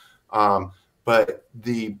forth. But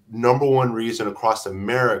the #1 reason across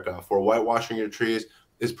America for whitewashing your trees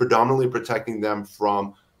is predominantly protecting them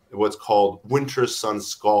from what's called winter sun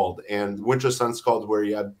scald. And winter sun scald, where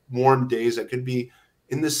you have warm days that could be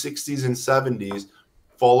in the 60s and 70s,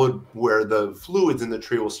 followed where the fluids in the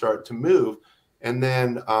tree will start to move. And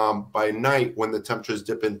then by night, when the temperatures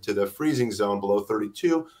dip into the freezing zone below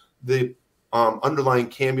 32, the underlying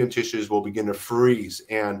cambium tissues will begin to freeze.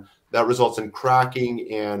 And that results in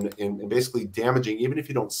cracking and basically damaging, even if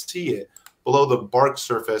you don't see it, below the bark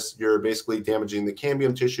surface, you're basically damaging the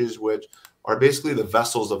cambium tissues, which are basically the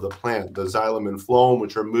vessels of the plant, the xylem and phloem,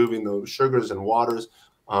 which are moving those sugars and waters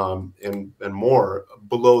and more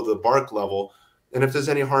below the bark level. And if there's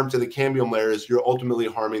any harm to the cambium layers, you're ultimately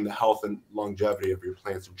harming the health and longevity of your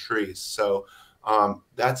plants and trees. So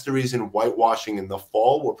that's the reason whitewashing in the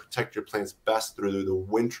fall will protect your plants best through the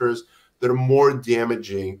winters that are more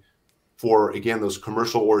damaging for, again, those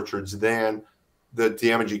commercial orchards than the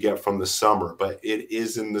damage you get from the summer. But it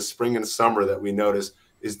is in the spring and summer that we notice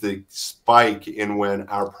is the spike in when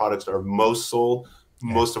our products are most sold.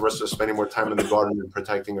 Yeah. Most of us are spending more time in the garden and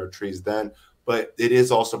protecting our trees then. But it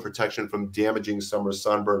is also protection from damaging summer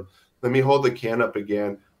sunburn. Let me hold the can up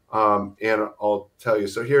again, and I'll tell you.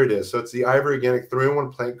 So here it is. So it's the Ivory Organic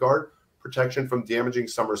 3-in-1 Plant Guard, protection from damaging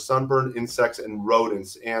summer sunburn, insects, and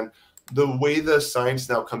rodents. And the way the science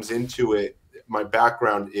now comes into it, my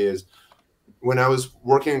background is when I was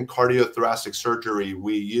working in cardiothoracic surgery,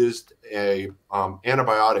 we used a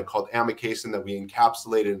antibiotic called amikacin that we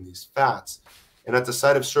encapsulated in these fats. And at the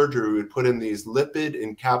site of surgery, we would put in these lipid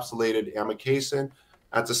encapsulated amikacin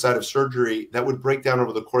at the site of surgery that would break down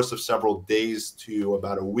over the course of several days to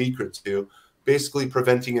about a week or two, basically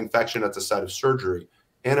preventing infection at the site of surgery.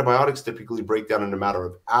 Antibiotics typically break down in a matter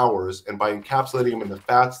of hours, and by encapsulating them in the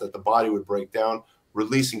fats that the body would break down,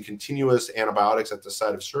 releasing continuous antibiotics at the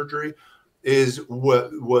site of surgery is what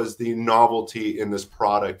was the novelty in this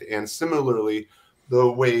product. And similarly, the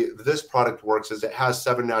way this product works is it has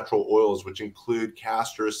 7 natural oils, which include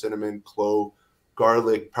castor, cinnamon, clove,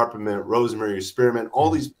 garlic, peppermint, rosemary, spearmint, all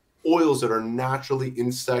these oils that are naturally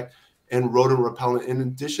insect and rodent repellent, in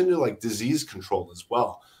addition to like disease control as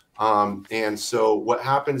well. And so what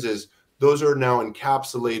happens is those are now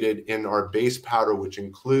encapsulated in our base powder, which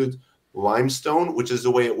includes limestone, which is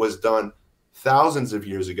the way it was done thousands of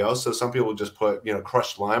years ago. So some people just put,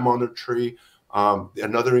 crushed lime on their tree.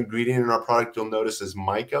 Another ingredient in our product you'll notice is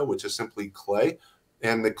mica, which is simply clay.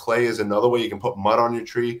 And the clay is another way you can put mud on your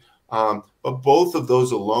tree. But both of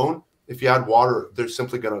those alone, if you add water, they're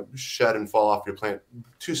simply going to shed and fall off your plant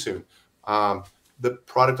too soon. The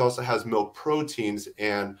product also has milk proteins,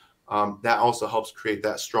 and that also helps create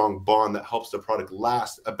that strong bond that helps the product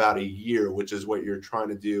last about a year, which is what you're trying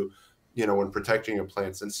to do, when protecting your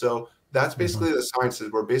plants. And so that's basically the science.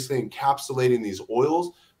 Is we're basically encapsulating these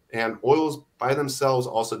oils, and oils by themselves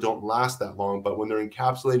also don't last that long. But when they're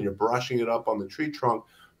encapsulated, you're brushing it up on the tree trunk,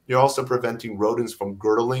 you're also preventing rodents from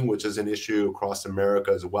girdling, which is an issue across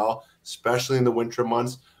America as well, especially in the winter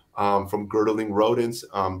months, from girdling rodents.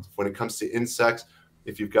 When it comes to insects,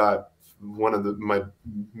 if you've got one of my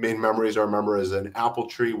main memories I remember is an apple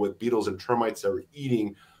tree with beetles and termites that were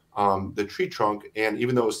eating the tree trunk. And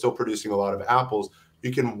even though it's still producing a lot of apples,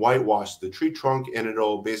 you can whitewash the tree trunk, and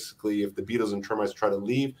it'll basically, if the beetles and termites try to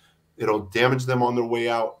leave, it'll damage them on their way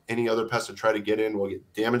out. Any other pests that try to get in will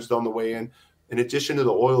get damaged on the way in. In addition to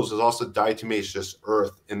the oils, there's also diatomaceous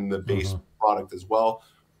earth in the base product as well.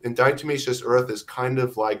 And diatomaceous earth is kind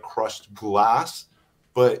of like crushed glass,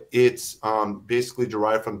 but it's basically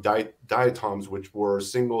derived from diatoms, which were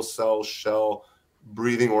single cell shell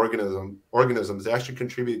breathing organisms. They actually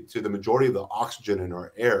contribute to the majority of the oxygen in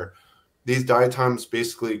our air. These diatoms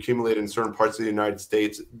basically accumulate in certain parts of the United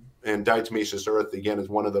States, and diatomaceous earth, again, is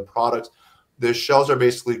one of the products. The shells are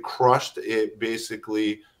basically crushed. It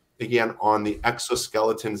basically, again, on the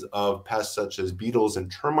exoskeletons of pests such as beetles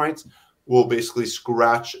and termites, will basically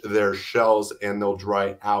scratch their shells, and they'll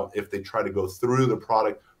dry out if they try to go through the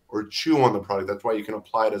product or chew on the product. That's why you can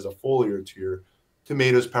apply it as a foliar to your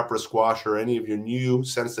tomatoes, pepper, squash, or any of your new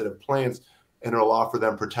sensitive plants, and it'll offer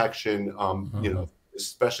them protection, you know,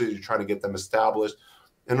 especially as you're trying to get them established.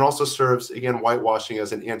 And it also serves, again, whitewashing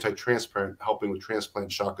as an anti-transparent, helping with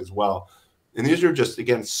transplant shock as well. And these are just,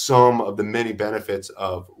 again, some of the many benefits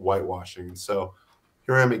of whitewashing. And so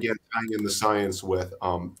here I am again tying in the science with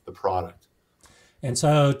the product. And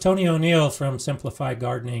so Tony O'Neill from Simplified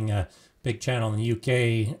Gardening, a big channel in the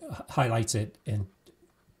UK, highlights it. And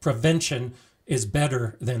prevention is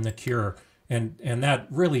better than the cure. And that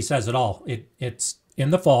really says it all. It's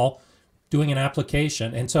in the fall, doing an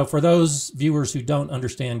application. And so for those viewers who don't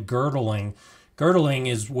understand girdling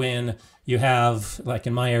is when you have, like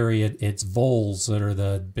in my area, it's voles that are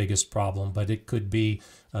the biggest problem, but it could be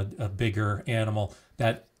a bigger animal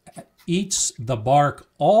that eats the bark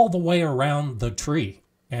all the way around the tree.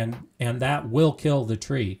 And that will kill the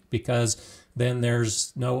tree, because then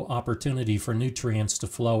there's no opportunity for nutrients to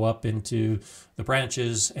flow up into the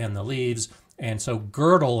branches and the leaves. And so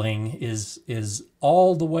girdling is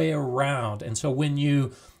all the way around. And so when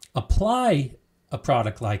you apply a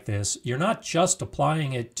product like this, you're not just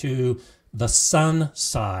applying it to the sun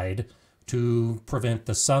side to prevent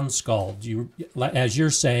the sun scald. As you're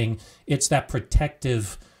saying, it's that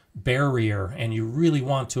protective barrier, and you really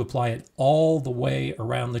want to apply it all the way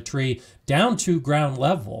around the tree down to ground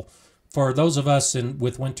level. For those of us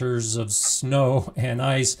with winters of snow and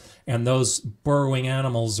ice, and those burrowing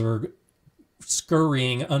animals are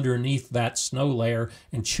scurrying underneath that snow layer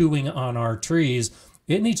and chewing on our trees,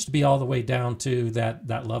 it needs to be all the way down to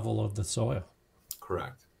that level of the soil.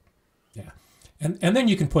 Correct. Yeah. And then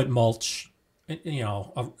you can put mulch, you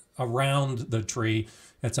know, around the tree.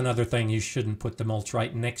 That's another thing. You shouldn't put the mulch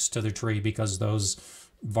right next to the tree, because those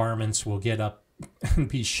varmints will get up and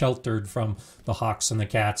be sheltered from the hawks and the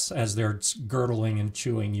cats as they're girdling and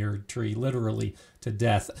chewing your tree literally to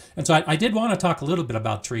death. And so I did want to talk a little bit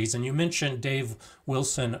about trees. And you mentioned Dave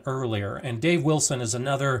Wilson earlier. And Dave Wilson is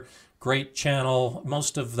another great channel.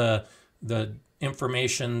 Most of the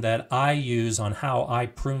information that I use on how I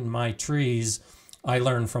prune my trees, I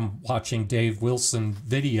learned from watching Dave Wilson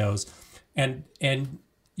videos. And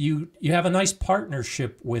you have a nice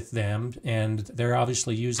partnership with them, and they're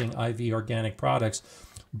obviously using IV organic products.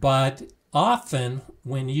 But often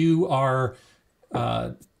when you are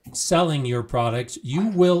selling your products, you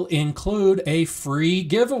will include a free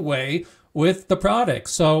giveaway with the product.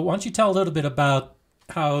 So why don't you tell a little bit about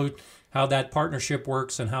how that partnership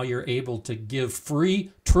works and how you're able to give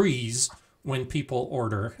free trees when people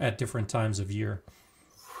order at different times of year?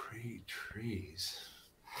 Free trees.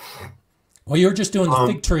 Well, you're just doing the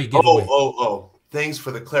fig tree giveaway. Oh! Thanks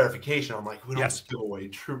for the clarification. I'm like, we don't just give away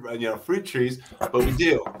fruit trees, but we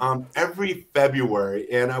do every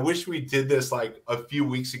February. And I wish we did this like a few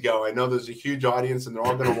weeks ago. I know there's a huge audience, and they're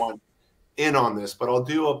all going to want in on this. But I'll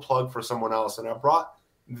do a plug for someone else, and I brought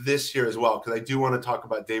this year as well, because I do want to talk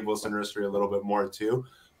about Dave Wilson Nursery a little bit more too.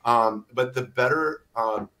 But the better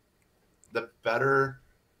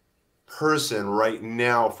person right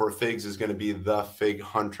now for figs is going to be the Fig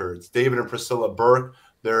Hunter. It's David and Priscilla Burke.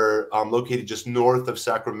 They're located just north of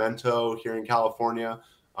Sacramento here in California.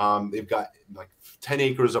 They've got like 10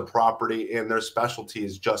 acres of property, and their specialty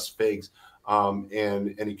is just figs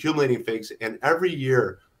and accumulating figs. And every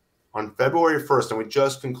year on February 1st, and we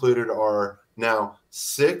just concluded our now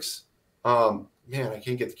 6, man, I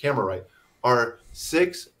can't get the camera right, our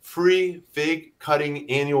 6 free fig cutting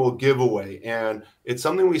annual giveaway. And it's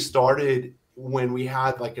something we started when we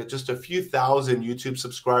had like just a few thousand YouTube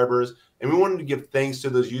subscribers, and we wanted to give thanks to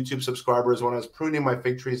those YouTube subscribers when I was pruning my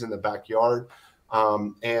fig trees in the backyard.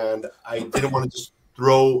 And I didn't want to just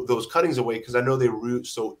throw those cuttings away, because I know they root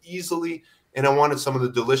so easily, and I wanted some of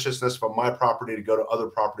the deliciousness from my property to go to other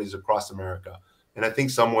properties across America. And I think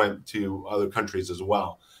some went to other countries as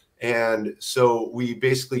well. And so we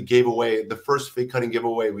basically gave away the first fig cutting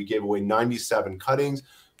giveaway. We gave away 97 cuttings.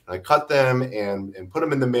 I cut them and put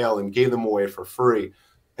them in the mail and gave them away for free.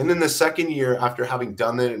 And then the second year, after having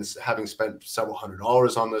done that and having spent several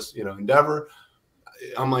 $100s on this, endeavor,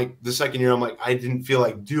 I'm like, the second year, I'm like, I didn't feel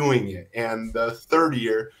like doing it. And the third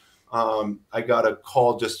year, I got a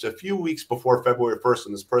call just a few weeks before February 1st,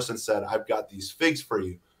 and this person said, I've got these figs for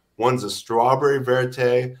you. One's a strawberry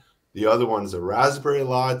verte, the other one's a raspberry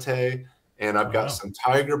latte, and I've got some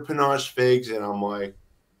tiger panache figs. And I'm like,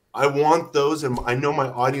 I want those, and I know my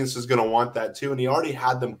audience is going to want that too. And he already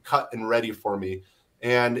had them cut and ready for me.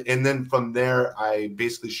 And then from there, I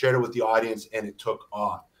basically shared it with the audience, and it took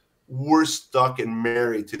off. We're stuck and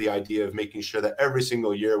married to the idea of making sure that every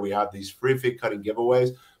single year we have these free fig cutting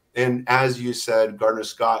giveaways. And as you said, Gardner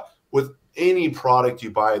Scott, with any product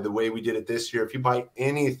you buy, the way we did it this year, if you buy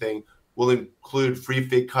anything, we'll include free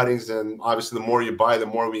fig cuttings. And obviously, the more you buy, the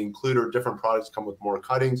more we include, or different products come with more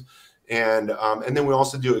cuttings. And then we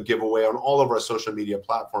also do a giveaway on all of our social media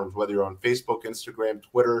platforms, whether you're on Facebook, Instagram,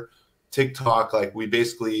 Twitter, TikTok. Like, we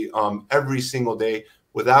basically every single day,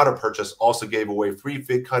 without a purchase, also gave away free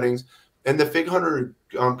fig cuttings. And the Fig Hunter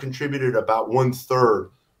contributed about 1/3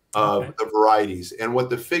 of the varieties. And what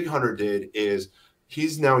the Fig Hunter did is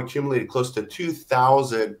he's now accumulated close to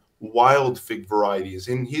 2,000 wild fig varieties,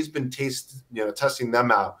 and he's been testing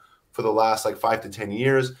them out for the last like 5 to 10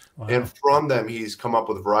 years. Wow. And from them, he's come up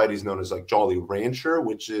with varieties known as like Jolly Rancher,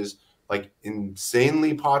 which is like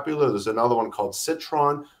insanely popular. There's another one called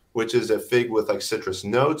Citron, which is a fig with like citrus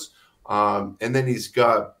notes. And then he's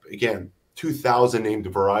got, again, 2,000 named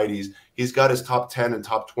varieties. He's got his top 10 and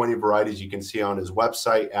top 20 varieties you can see on his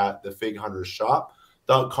website at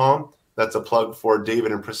thefigunters.com. That's a plug for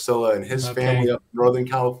David and Priscilla and his family up in Northern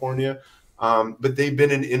California. But they've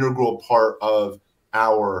been an integral part of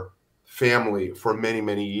our family for many,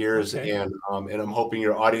 many years. And I'm hoping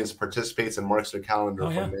your audience participates and marks their calendar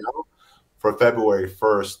from now for February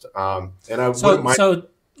 1st. And I wouldn't mind.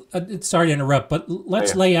 Sorry to interrupt, but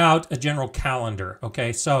let's lay out a general calendar.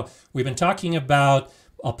 Okay, so we've been talking about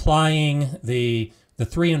applying the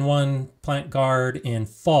 3-in-1 plant guard in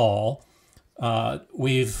fall.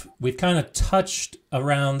 We've kind of touched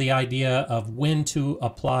around the idea of when to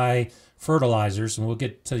apply fertilizers, and we'll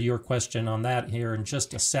get to your question on that here in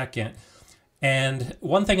just a second. And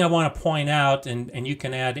one thing I want to point out, and you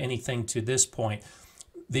can add anything to this point,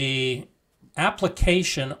 the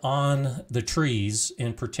application on the trees,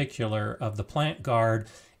 in particular of the plant guard,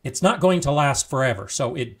 it's not going to last forever.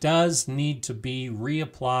 So it does need to be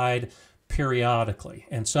reapplied periodically.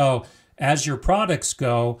 And so as your products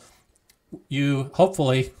go, you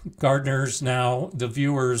hopefully, gardeners now, the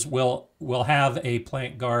viewers will have a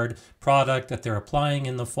plant guard product that they're applying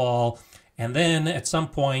in the fall. And then at some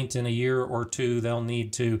point in a year or two, they'll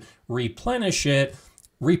need to replenish it.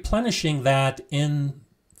 Replenishing that in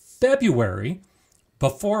February,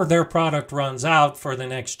 before their product runs out for the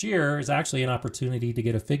next year, is actually an opportunity to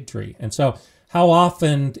get a fig tree. And so how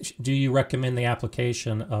often do you recommend the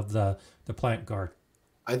application of the plant guard?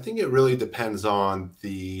 I think it really depends on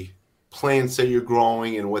the plants that you're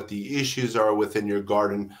growing and what the issues are within your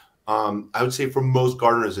garden. I would say for most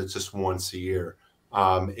gardeners, it's just once a year.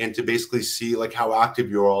 And to basically see like how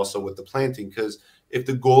active you're also with the planting, because if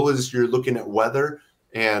the goal is you're looking at weather,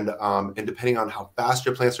 and depending on how fast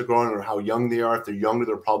your plants are growing or how young they are, if they're younger,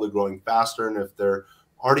 they're probably growing faster. And if they're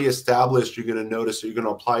already established, you're going to notice that you're going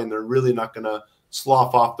to apply and they're really not going to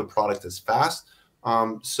slough off the product as fast.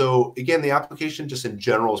 So again, the application just in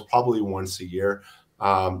general is probably once a year,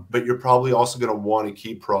 but you're probably also going to want to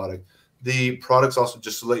keep product. The products also,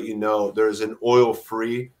 just to let you know, there's an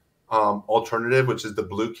oil-free alternative, which is the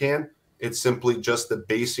blue can. It's simply just the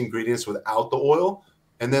base ingredients without the oil.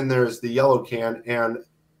 And then there's the yellow can, and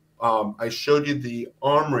I showed you the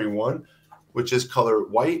Armory one, which is color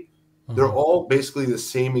white. They're all basically the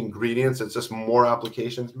same ingredients. It's just more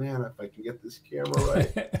applications. Man, if I can get this camera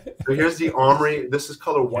right. So here's the Armory. This is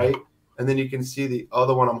color white. And then you can see the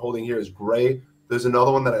other one I'm holding here is gray. There's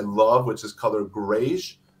another one that I love, which is color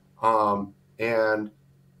grayish, and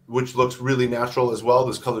which looks really natural as well.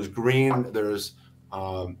 This color is green. There's,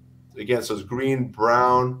 again, so it's green,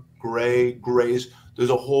 brown, gray, grayish. There's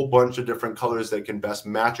a whole bunch of different colors that can best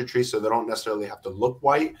match a tree, so they don't necessarily have to look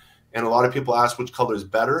white. And a lot of people ask which color is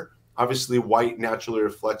better. Obviously, white naturally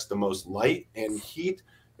reflects the most light and heat,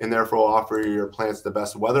 and therefore will offer your plants the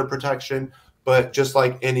best weather protection. But just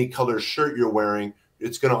like any color shirt you're wearing,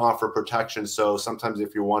 it's going to offer protection. So sometimes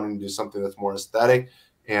if you're wanting to do something that's more aesthetic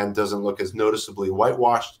and doesn't look as noticeably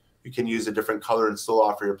whitewashed, you can use a different color and still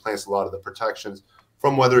offer your plants a lot of the protections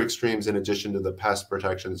from weather extremes, in addition to the pest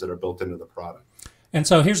protections that are built into the product. And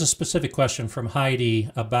so here's a specific question from Heidi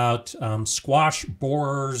about squash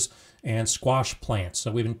borers and squash plants.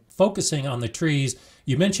 So we've been focusing on the trees.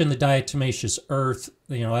 You mentioned the diatomaceous earth.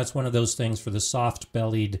 You know, that's one of those things for the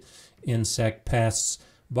soft-bellied insect pests.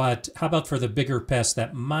 But how about for the bigger pests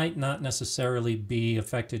that might not necessarily be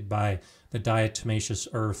affected by the diatomaceous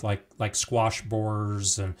earth, like squash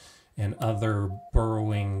borers and other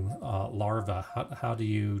burrowing larvae? How do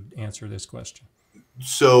you answer this question?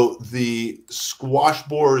 So the squash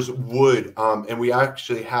borers would, and we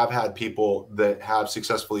actually have had people that have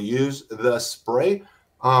successfully used the spray.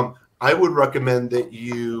 I would recommend that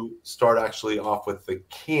you start actually off with the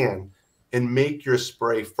can and make your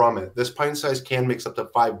spray from it. This pint-sized can makes up to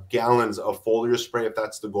 5 gallons of foliar spray if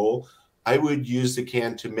that's the goal. I would use the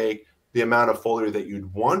can to make the amount of foliar that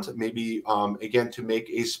you'd want. Maybe, again, to make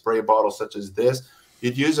a spray bottle such as this,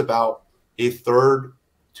 you'd use about 1/3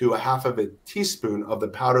 to 1/2 of a teaspoon of the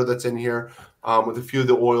powder that's in here, with a few of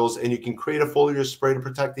the oils, and you can create a foliar spray to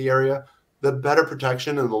protect the area. The better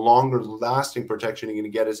protection and the longer lasting protection you're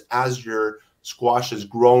going to get is as your squash is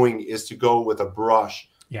growing is to go with a brush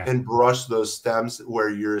and brush those stems where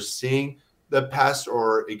you're seeing the pest,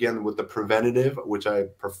 or again, with the preventative, which I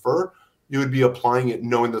prefer, you would be applying it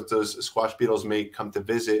knowing that those squash beetles may come to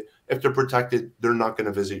visit. If they're protected, they're not going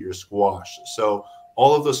to visit your squash. So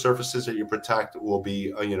all of those surfaces that you protect will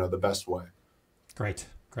be, the best way. Great.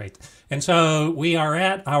 Great. And so we are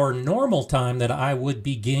at our normal time that I would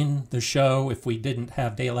begin the show if we didn't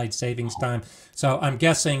have daylight savings time. So I'm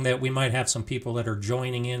guessing that we might have some people that are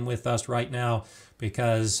joining in with us right now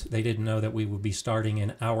because they didn't know that we would be starting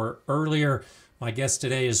an hour earlier. My guest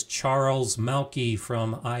today is Charles Malki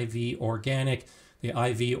from IV Organic, the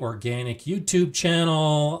IV Organic YouTube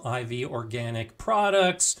channel, IV Organic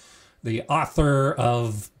products, the author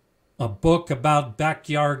of a book about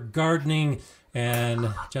backyard gardening,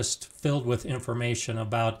 and just filled with information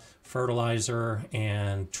about fertilizer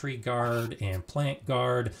and tree guard and plant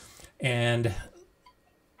guard. And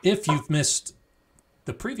if you've missed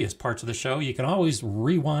the previous parts of the show, you can always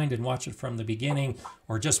rewind and watch it from the beginning,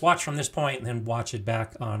 or just watch from this point and then watch it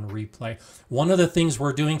back on replay. One of the things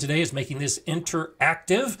we're doing today is making this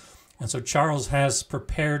interactive. And so Charles has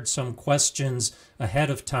prepared some questions ahead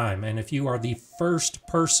of time. And if you are the first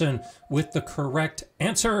person with the correct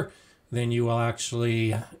answer, then you will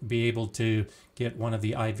actually be able to get one of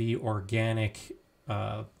the IV Organic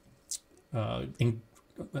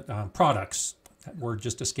products. That word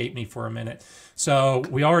just escaped me for a minute. So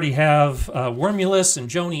we already have Wormulus and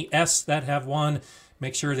Joni S. that have won.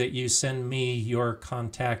 Make sure that you send me your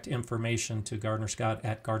contact information to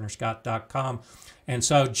gardenerscott@gardenerscott.com. And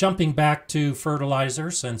so jumping back to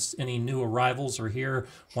fertilizer, since any new arrivals are here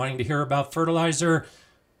wanting to hear about fertilizer,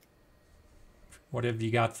 what have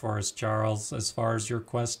you got for us, Charles, as far as your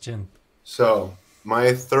question? So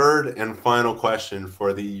my third and final question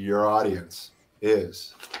for your audience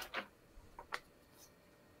is,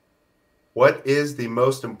 what is the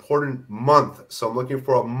most important month? So I'm looking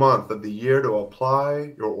for a month of the year to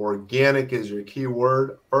apply. Your organic is your key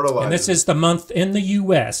word. Fertilizer. And this is the month in the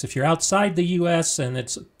U.S. If you're outside the U.S. and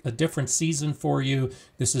it's a different season for you,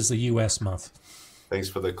 this is the U.S. month. Thanks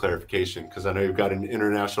for the clarification, because I know you've got an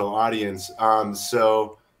international audience.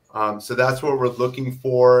 So that's what we're looking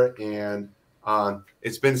for, and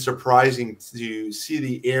it's been surprising to see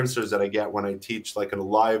the answers that I get when I teach like in a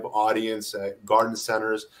live audience at garden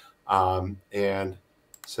centers. And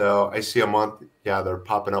so I see a month, yeah, they're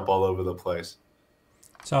popping up all over the place.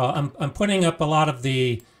 So I'm putting up a lot of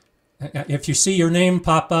the. If you see your name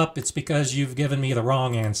pop up, it's because you've given me the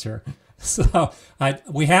wrong answer. So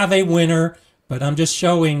we have a winner. But I'm just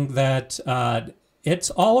showing that it's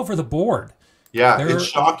all over the board. Yeah, it's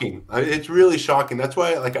shocking. It's really shocking. That's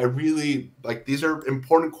why, I really these are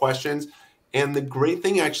important questions. And the great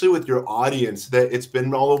thing, actually, with your audience that it's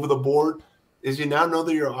been all over the board is you now know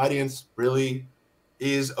that your audience really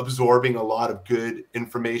is absorbing a lot of good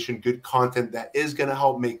information, good content that is going to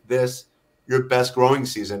help make this your best growing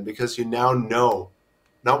season, because you now know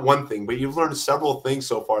not one thing, but you've learned several things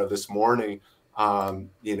so far this morning. And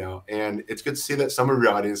it's good to see that some of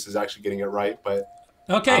your audience is actually getting it right. But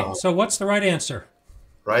okay, so what's the right answer?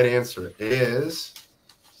 Right answer is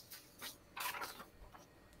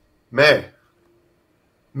May.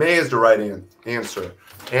 May is the right answer.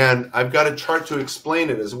 And I've got a chart to explain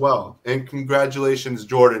it as well. And congratulations,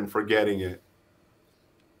 Jordan, for getting it.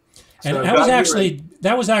 And So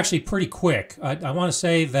that was actually pretty quick. I want to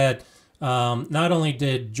say that not only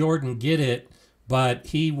did Jordan get it, but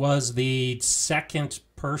he was the second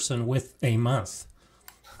person with a month.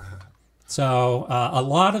 So a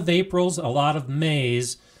lot of Aprils, a lot of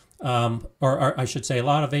Mays, or I should say a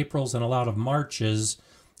lot of Aprils and a lot of Marches,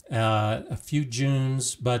 a few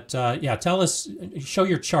Junes. But yeah, tell us, show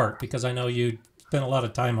your chart, because I know you spent a lot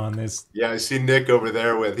of time on this. Yeah, I see Nick over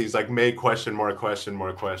there he's like, May question mark, question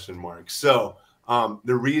mark, question mark. So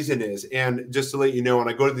the reason is, and just to let you know, when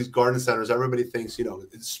I go to these garden centers, everybody thinks,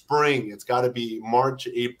 it's spring. It's got to be March,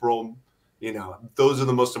 April. Those are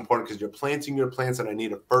the most important because you're planting your plants and I need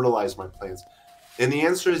to fertilize my plants. And the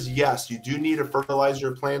answer is yes, you do need to fertilize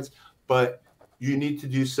your plants, but you need to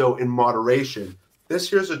do so in moderation.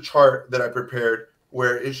 Here's a chart that I prepared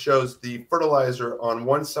where it shows the fertilizer on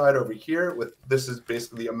one side over here this is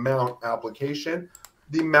basically the amount application.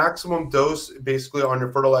 The maximum dose basically on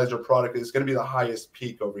your fertilizer product is going to be the highest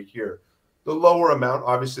peak over here. The lower amount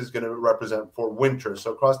obviously is going to represent for winter.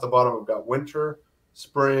 So across the bottom, we've got winter,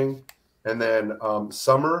 spring, and then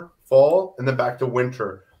summer, fall, and then back to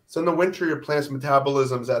winter. So in the winter, your plant's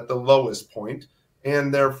metabolism is at the lowest point,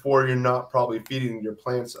 and therefore you're not probably feeding your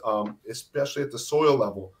plants, especially at the soil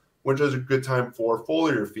level. Winter is a good time for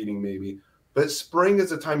foliar feeding, maybe, but spring is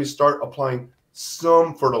the time you start applying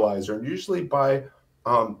some fertilizer, and usually by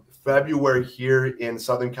February here in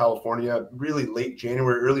Southern California, really late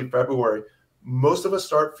January, early February, most of us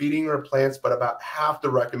start feeding our plants, but about half the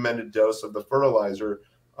recommended dose of the fertilizer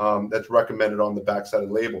that's recommended on the backside of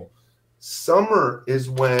the label. Summer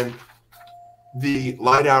is when the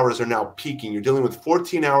light hours are now peaking. You're dealing with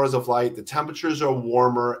 14 hours of light. The temperatures are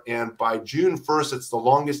warmer. And by June 1st, it's the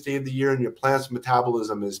longest day of the year and your plant's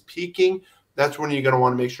metabolism is peaking. That's when you're going to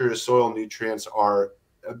want to make sure your soil nutrients are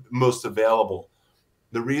most available.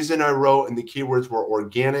 The reason I wrote and the keywords were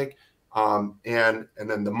organic and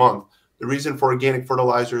then the month. The reason for organic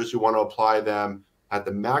fertilizers, you want to apply them at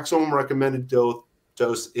the maximum recommended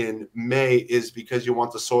dose in May is because you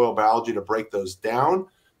want the soil biology to break those down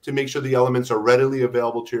to make sure the elements are readily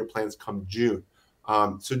available to your plants come June.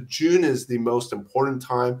 So June is the most important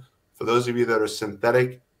time for those of you that are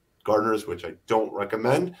synthetic gardeners, which I don't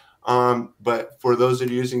recommend. But for those that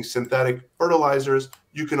are using synthetic fertilizers,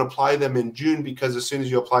 you can apply them in June because as soon as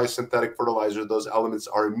you apply synthetic fertilizer, those elements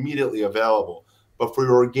are immediately available. But for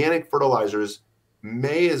your organic fertilizers,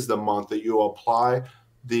 May is the month that you apply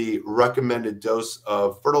the recommended dose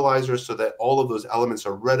of fertilizer so that all of those elements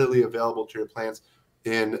are readily available to your plants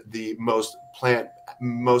in the most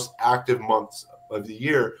active months of the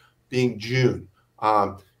year, being June.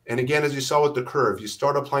 And again, as you saw with the curve, you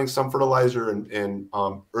start applying some fertilizer in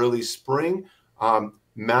early spring,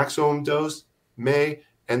 maximum dose May,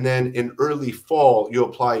 and then in early fall, you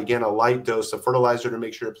apply again a light dose of fertilizer to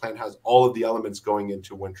make sure your plant has all of the elements going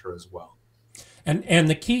into winter as well. And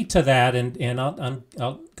the key to that, and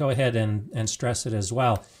I'll go ahead and stress it as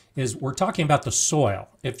well, is we're talking about the soil.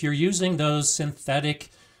 If you're using those synthetic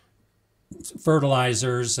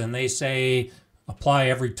fertilizers and they say apply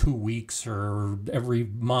every 2 weeks or every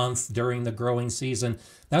month during the growing season,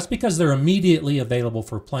 that's because they're immediately available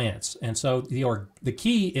for plants. And so the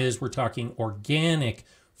key is we're talking organic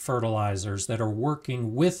fertilizers that are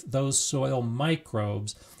working with those soil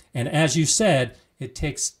microbes. And as you said, it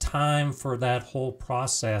takes time for that whole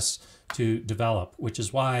process to develop, which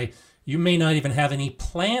is why you may not even have any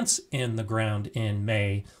plants in the ground in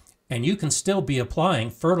May, and you can still be applying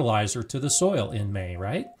fertilizer to the soil in May,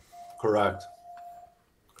 right? Correct.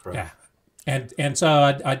 Yeah. And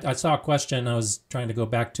so I saw a question. I was trying to go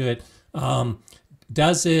back to it.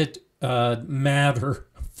 Does it matter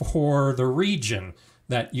for the region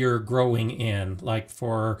that you're growing in, like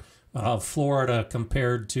for Florida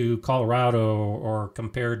compared to Colorado or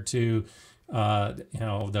compared to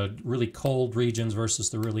the really cold regions versus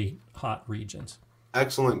the really hot regions?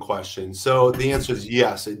 Excellent question. So the answer is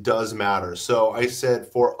yes, it does matter. So I said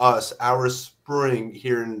for us, our spring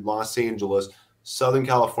here in Los Angeles, Southern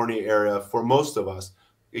California area, for most of us,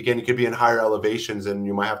 again, it could be in higher elevations and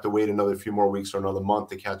you might have to wait another few more weeks or another month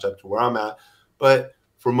to catch up to where I'm at. But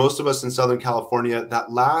for most of us in Southern California,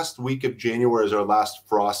 that last week of January is our last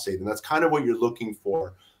frost date. And that's kind of what you're looking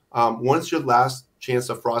for. Once your last chance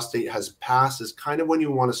of frost date has passed is kind of when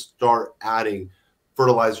you want to start adding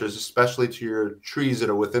fertilizers, especially to your trees that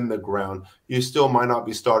are within the ground. You still might not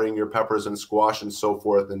be starting your peppers and squash and so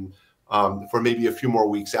forth and for maybe a few more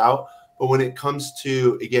weeks out. But when it comes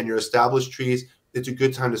to, again, your established trees, it's a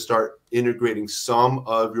good time to start integrating some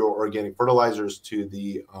of your organic fertilizers to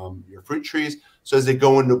the your fruit trees. So as they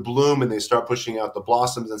go into bloom and they start pushing out the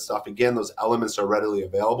blossoms and stuff, again, those elements are readily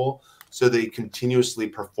available. So they continuously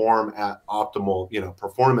perform at optimal,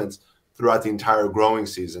 performance throughout the entire growing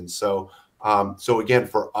season. So, so again,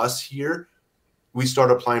 for us here, we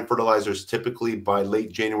start applying fertilizers typically by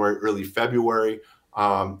late January, early February.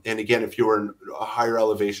 And again, if you're in a higher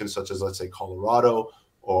elevation, such as let's say Colorado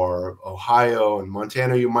or Ohio and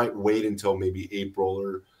Montana, you might wait until maybe April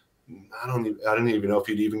or I don't even know if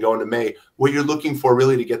you'd even go into May. What you're looking for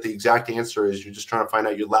really to get the exact answer is you're just trying to find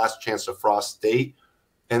out your last chance of frost date.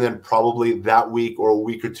 And then probably that week or a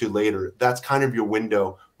week or two later, that's kind of your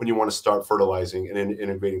window when you want to start fertilizing and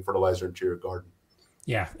integrating fertilizer into your garden.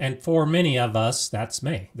 Yeah. And for many of us, that's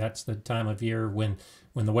May. That's the time of year when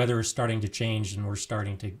the weather is starting to change and we're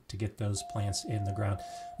starting to get those plants in the ground.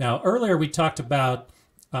 Now, earlier we talked about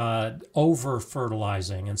over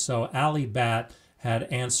fertilizing. And so Ali Bat had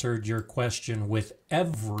answered your question with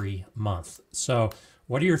every month. So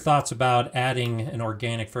what are your thoughts about adding an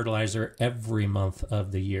organic fertilizer every month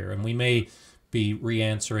of the year? And we may be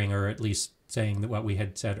re-answering or at least saying that what we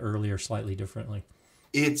had said earlier slightly differently.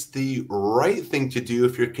 It's the right thing to do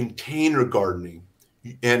if you're container gardening.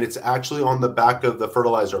 and it's actually on the back of the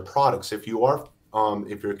fertilizer products. If you're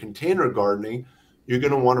container gardening, you're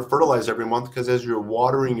going to want to fertilize every month, because as you're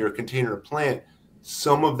watering your container plant,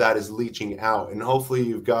 some of that is leaching out, and hopefully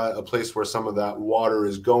you've got a place where some of that water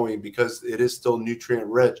is going, because it is still nutrient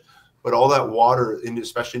rich. But all that water,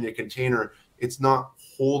 especially in your container, it's not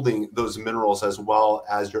holding those minerals as well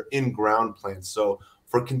as your in-ground plants. So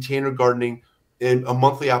for container gardening, a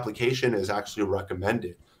monthly application is actually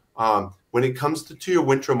recommended. When it comes to your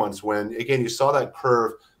winter months, when again you saw that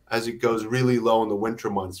curve as it goes really low in the winter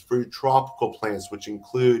months, for your tropical plants, which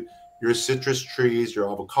include your citrus trees,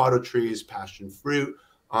 your avocado trees, passion fruit,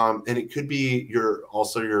 and it could be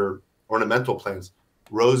also your ornamental plants,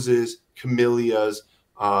 roses, camellias,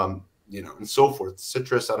 and so forth.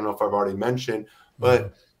 Citrus, I don't know if I've already mentioned,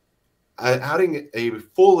 but adding a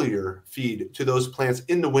foliar feed to those plants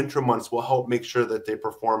in the winter months will help make sure that they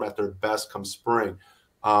perform at their best come spring.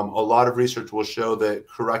 A lot of research will show that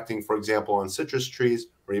correcting, for example, on citrus trees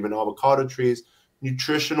or even avocado trees,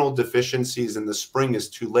 nutritional deficiencies in the spring is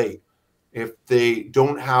too late. If they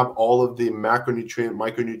don't have all of the macronutrient,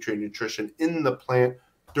 micronutrient nutrition in the plant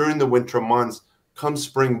during the winter months, come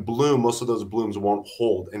spring bloom, most of those blooms won't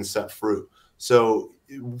hold and set fruit. So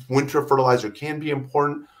winter fertilizer can be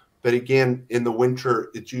important, but again, in the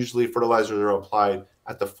winter, it's usually fertilizers are applied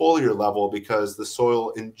at the foliar level, because the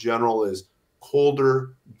soil in general is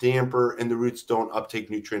colder, damper, and the roots don't uptake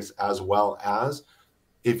nutrients as well as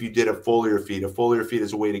if you did a foliar feed. A foliar feed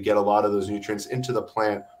is a way to get a lot of those nutrients into the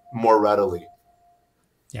plant more readily.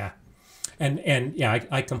 Yeah. And yeah,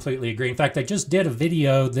 I completely agree. In fact, I just did a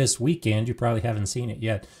video this weekend, you probably haven't seen it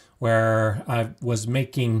yet, where I was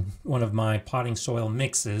making one of my potting soil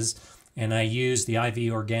mixes, and I used the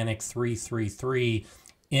IV Organic 333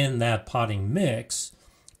 in that potting mix.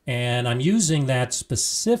 And I'm using that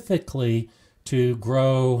specifically to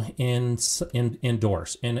grow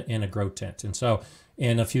indoors in a grow tent. And so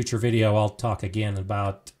in a future video, I'll talk again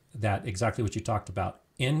about that, exactly what you talked about.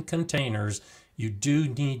 In containers, you do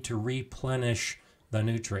need to replenish the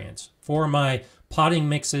nutrients. For my potting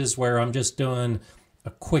mixes where I'm just doing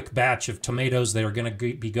a quick batch of tomatoes that are going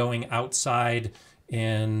to be going outside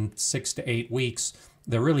in 6 to 8 weeks,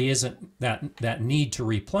 there really isn't that need to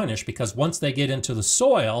replenish, because once they get into the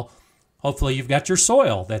soil, hopefully you've got your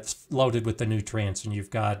soil that's loaded with the nutrients, and you've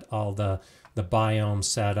got all the biome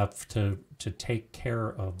set up to take care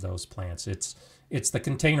of those plants. It's the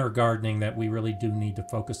container gardening that we really do need to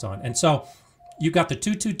focus on. And so you've got the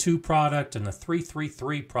 222 product and the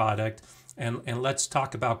 333 product, and let's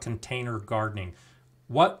talk about container gardening.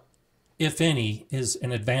 What, if any, is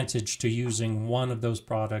an advantage to using one of those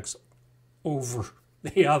products over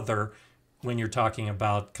the other when you're talking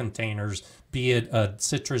about containers, be it a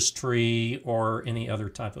citrus tree or any other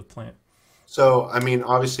type of plant? So, I mean,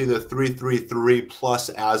 obviously the 333 plus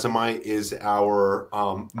azomite is our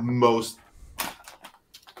most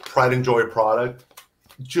pride and joy product,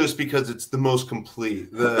 just because it's the most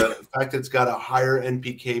complete. The fact that it's got a higher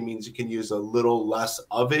NPK means you can use a little less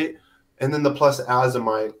of it. And then the plus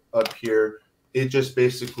azomite up here, it just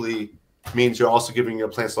basically means you're also giving your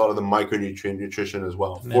plants a lot of the micronutrient nutrition as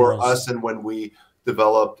well. Minerals. For us, and when we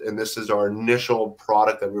developed, and this is our initial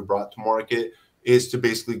product that we brought to market, is to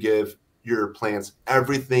basically give your plants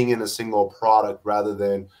everything in a single product, rather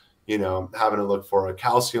than having to look for a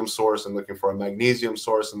calcium source and looking for a magnesium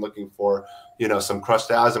source and looking for some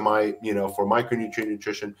crushed azomite for micronutrient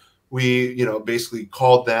nutrition. We basically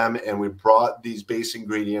called them, and we brought these base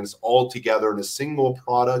ingredients all together in a single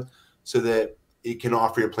product, so that it can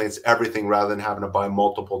offer your plants everything, rather than having to buy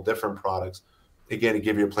multiple different products. Again, to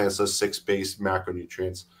give your plants those 6 base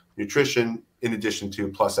macronutrients nutrition, in addition to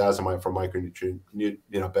plus azomite for micronutrient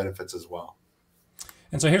benefits as well.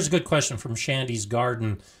 And so here's a good question from Shandy's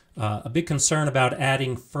Garden. A big concern about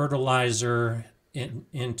adding fertilizer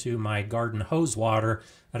into my garden hose water.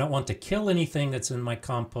 I don't want to kill anything that's in my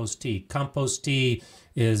compost tea. Compost tea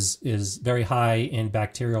is very high in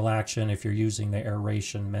bacterial action if you're using the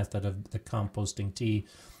aeration method of the composting tea.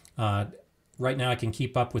 Right now I can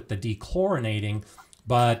keep up with the dechlorinating,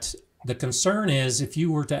 but the concern is if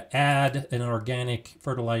you were to add an organic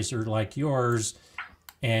fertilizer like yours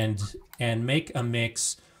and make a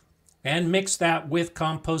mix and mix that with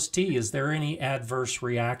compost tea, is there any adverse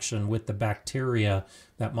reaction with the bacteria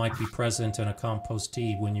that might be present in a compost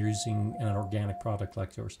tea when you're using an organic product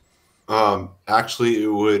like yours? Actually, it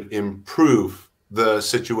would improve the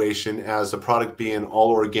situation, as the product being all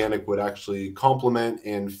organic would actually complement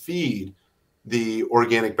and feed the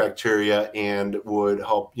organic bacteria and would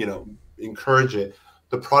help, encourage it.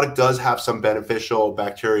 The product does have some beneficial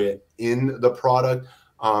bacteria in the product.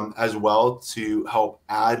 as well to help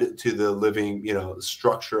add to the living,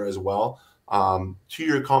 structure as well, to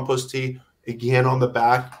your compost tea. Again, on the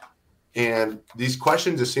back, and these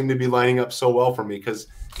questions just seem to be lining up so well for me because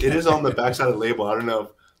it is on the backside of the label. I don't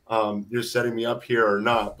know if you're setting me up here or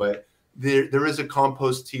not, but there is a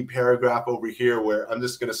compost tea paragraph over here where I'm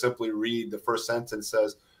just going to simply read the first sentence.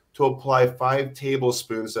 Says to apply 5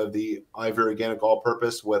 tablespoons of the IV Organic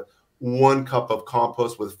All-Purpose with 1 cup of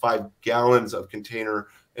compost with 5 gallons of container,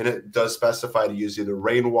 and it does specify to use either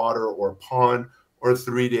rainwater or pond or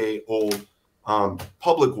 3-day-old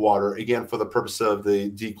public water, again, for the purpose of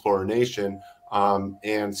the dechlorination.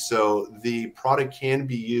 And so the product can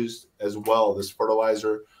be used as well, this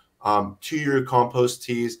fertilizer, to your compost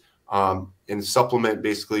teas, and supplement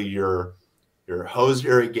basically your hose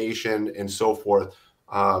irrigation and so forth.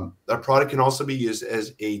 The product can also be used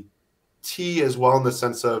as a tea as well, in the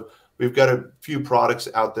sense of we've got a few products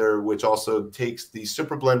out there which also takes the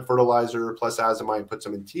super blend fertilizer plus azomite, puts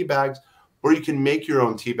them in tea bags, or you can make your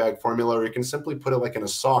own tea bag formula, or you can simply put it like in a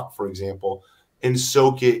sock, for example, and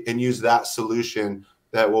soak it and use that solution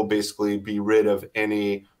that will basically be rid of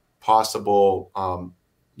any possible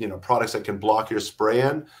products that can block your spray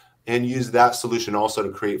in, and use that solution also to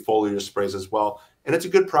create foliar sprays as well. And it's a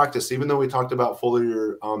good practice, even though we talked about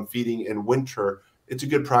foliar feeding in winter, it's a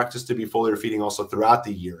good practice to be foliar feeding also throughout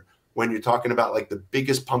the year. When you're talking about like the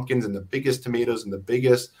biggest pumpkins and the biggest tomatoes and the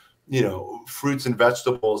biggest, fruits and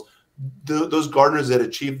vegetables, those gardeners that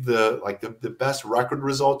achieve the best record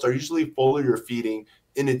results are usually foliar feeding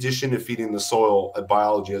in addition to feeding the soil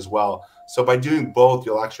biology as well. So by doing both,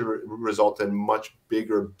 you'll actually result in much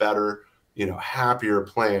bigger, better, happier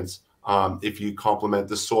plants if you complement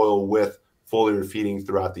the soil with foliar feeding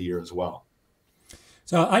throughout the year as well.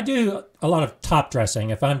 So I do a lot of top dressing.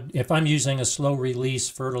 If I'm using a slow release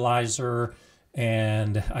fertilizer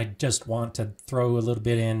and I just want to throw a little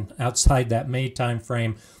bit in outside that May time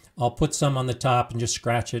frame, I'll put some on the top and just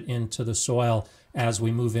scratch it into the soil as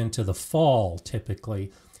we move into the fall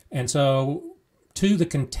typically. And so to the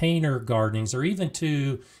container gardenings, or even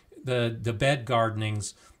to the bed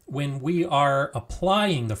gardenings, when we are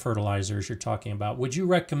applying the fertilizers you're talking about, would you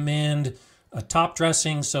recommend a top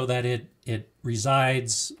dressing so that it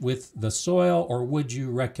resides with the soil, or would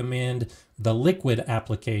you recommend the liquid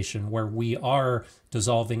application where we are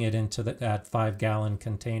dissolving it into that 5-gallon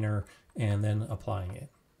container and then applying it?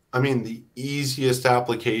 I mean, the easiest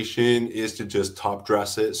application is to just top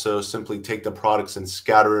dress it. So simply take the products and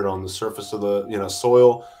scatter it on the surface of the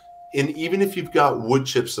soil. And even if you've got wood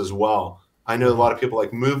chips as well, I know a lot of people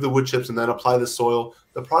like move the wood chips and then apply the soil.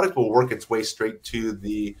 The product will work its way straight to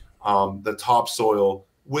the topsoil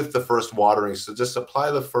with the first watering. So just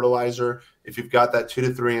apply the fertilizer if you've got that 2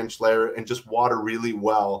 to 3 inch layer, and just water really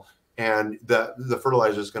well. And the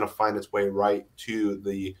fertilizer is going to find its way right to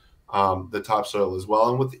the topsoil as well.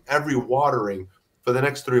 And with every watering for the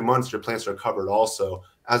next 3 months, your plants are covered also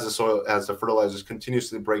as the fertilizers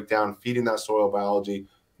continuously break down, feeding that soil biology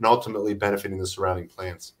and ultimately benefiting the surrounding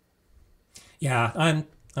plants. Yeah,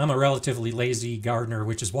 I'm a relatively lazy gardener,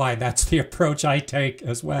 which is why that's the approach I take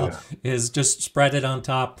as well, is just spread it on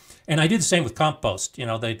top. And I do the same with compost.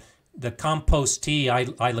 The compost tea,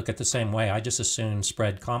 I look at the same way. I just as soon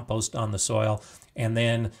spread compost on the soil. And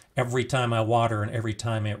then every time I water and every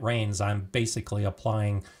time it rains, I'm basically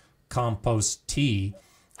applying compost tea.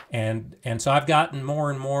 And so I've gotten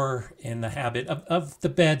more and more in the habit of the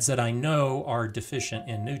beds that I know are deficient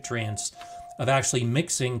in nutrients, of actually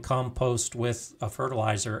mixing compost with a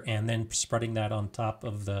fertilizer and then spreading that on top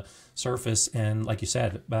of the surface. And like you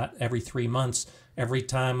said, about every 3 months, every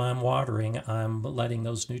time I'm watering, I'm letting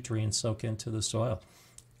those nutrients soak into the soil.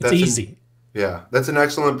 It's easy. That's an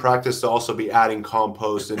excellent practice to also be adding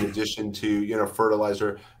compost in addition to,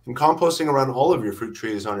 fertilizer, and composting around all of your fruit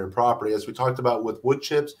trees on your property. As we talked about with wood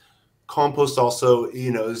chips, compost also,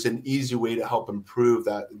 is an easy way to help improve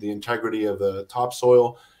the integrity of the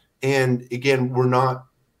topsoil. And again, we're not,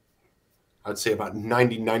 I'd say about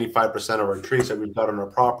 95% of our trees that we've got on our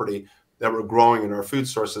property that we're growing in our food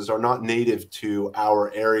sources are not native to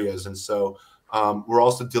our areas. And so we're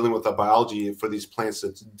also dealing with a biology for these plants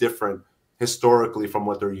that's different historically from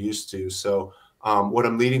what they're used to. So what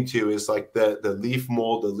I'm leading to is like the leaf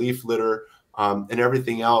mold, the leaf litter, and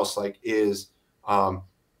everything else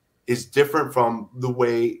is different from the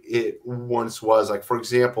way it once was. Like, for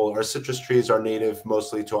example, our citrus trees are native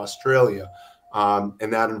mostly to Australia, in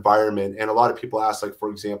that environment. And a lot of people ask, like, for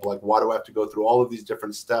example, like, why do I have to go through all of these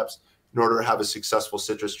different steps in order to have a successful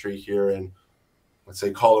citrus tree here in, let's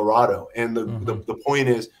say, Colorado? And the point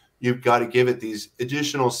is, you've got to give it these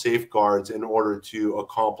additional safeguards in order to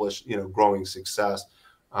accomplish, growing success.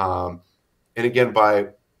 And again, by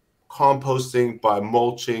composting, by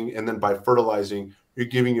mulching, and then by fertilizing, you're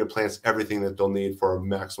giving your plants everything that they'll need for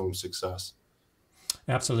maximum success.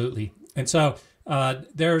 Absolutely. And so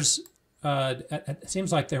there's, it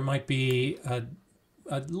seems like there might be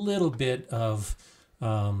a little bit of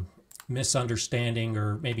misunderstanding,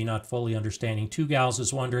 or maybe not fully understanding. Two Gals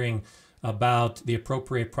is wondering about the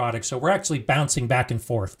appropriate product. So we're actually bouncing back and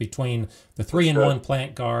forth between the 3-in-1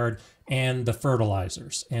 plant guard and the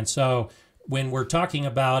fertilizers. And so when we're talking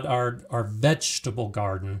about our vegetable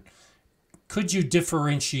garden, could you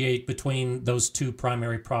differentiate between those two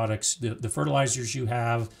primary products, the fertilizers you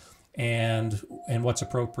have and what's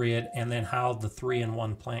appropriate, and then how the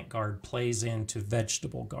 3-in-1 plant guard plays into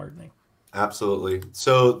vegetable gardening? Absolutely.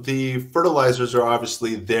 So the fertilizers are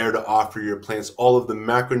obviously there to offer your plants all of the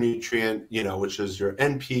macronutrient, which is your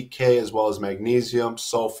NPK as well as magnesium,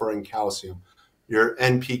 sulfur, and calcium. Your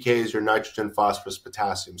NPK is your nitrogen, phosphorus,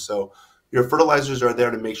 potassium. So your fertilizers are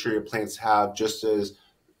there to make sure your plants have, just as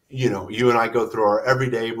you and I go through our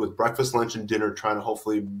everyday with breakfast, lunch, and dinner, trying to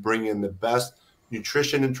hopefully bring in the best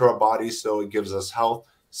nutrition into our bodies so it gives us health.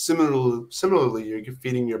 Similarly, you're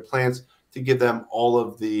feeding your plants to give them all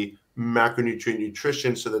of the macronutrient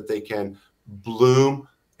nutrition so that they can bloom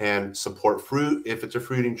and support fruit if it's a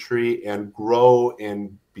fruiting tree, and grow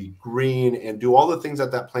and be green and do all the things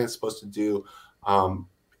that that plant's supposed to do, to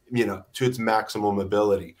its maximum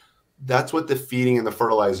ability. That's what the feeding and the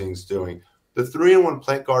fertilizing is doing. The 3-in-1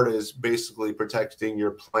 plant guard is basically protecting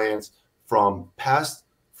your plants from pests,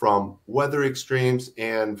 from weather extremes,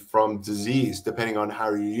 and from disease, depending on how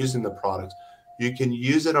you're using the products. You can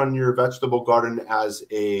use it on your vegetable garden as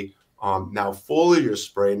a now foliar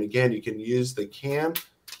spray. And again, you can use the can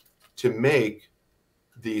to make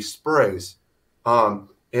the sprays.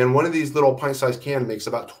 And one of these little pint-sized cans makes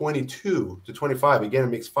about 22 to 25. Again, it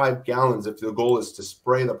makes 5 gallons if the goal is to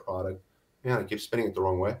spray the product. Man, I keep spinning it the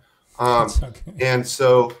wrong way. Okay. And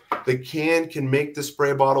so the can make the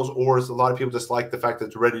spray bottles, or a lot of people just like the fact that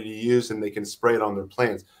it's ready to use and they can spray it on their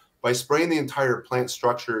plants. By spraying the entire plant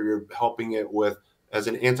structure, you're helping it with, as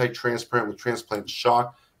an anti-transpirant with transplant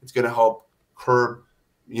shock. It's going to help curb,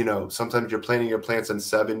 sometimes you're planting your plants in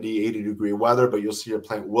 70, 80 degree weather, but you'll see your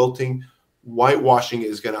plant wilting. Whitewashing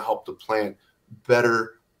is going to help the plant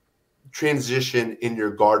better transition in your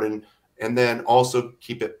garden, and then also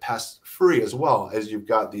keep it pest free as well, as you've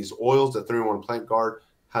got these oils. The 3-in-1 plant guard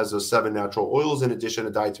has those 7 natural oils in addition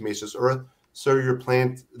to diatomaceous earth. So your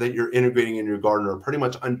plant that you're integrating in your garden are pretty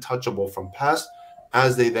much untouchable from pests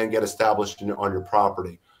as they then get established on your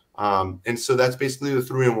property. And so that's basically the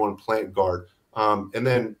 3-in-1 plant guard. And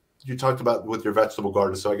then you talked about with your vegetable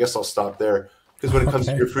garden. So I guess I'll stop there, because when it comes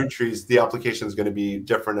to your fruit trees, the application is going to be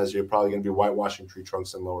different, as you're probably going to be whitewashing tree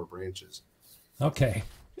trunks and lower branches. Okay,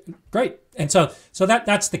 great. And so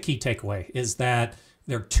that's the key takeaway, is that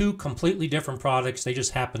they're two completely different products. They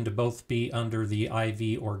just happen to both be under the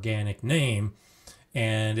IV Organic name.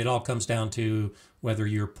 And it all comes down to whether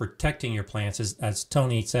you're protecting your plants. As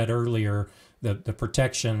Tony said earlier, the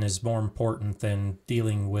protection is more important than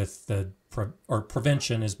dealing with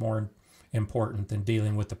prevention is more important than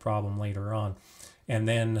dealing with the problem later on. And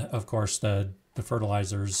then, of course, the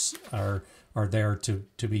fertilizers are there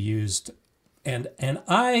to be used. And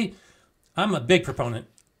I'm a big proponent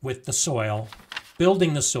with the soil,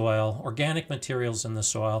 building the soil, organic materials in the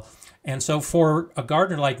soil. And so for a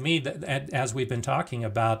gardener like me, as we've been talking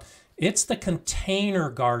about, it's the container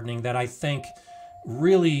gardening that I think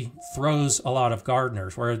really throws a lot of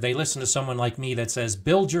gardeners, where they listen to someone like me that says,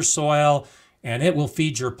 build your soil and it will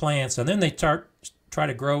feed your plants. And then they try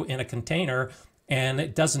to grow in a container and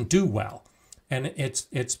it doesn't do well. And it's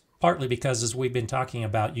partly because, as we've been talking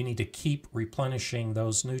about, you need to keep replenishing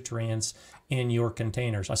those nutrients in your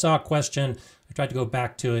containers. I saw a question, I tried to go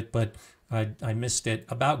back to it, but I missed it,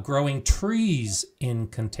 about growing trees in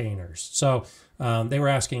containers. So they were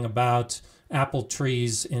asking about apple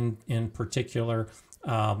trees in particular,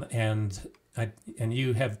 and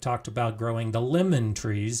you have talked about growing the lemon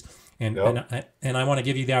trees, and I want to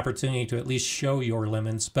give you the opportunity to at least show your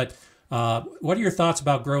lemons. But what are your thoughts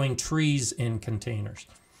about growing trees in containers?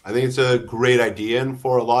 I think it's a great idea. And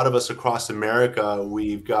for a lot of us across America,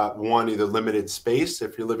 we've got either limited space.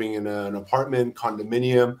 If you're living in an apartment,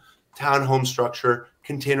 condominium, townhome structure,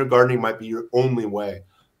 container gardening might be your only way.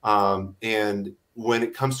 And when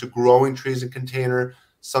it comes to growing trees in container,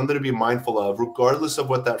 something to be mindful of, regardless of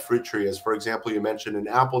what that fruit tree is. For example, you mentioned an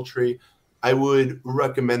apple tree. I would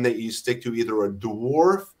recommend that you stick to either a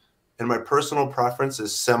dwarf, and my personal preference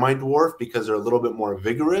is semi-dwarf because they're a little bit more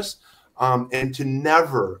vigorous, and to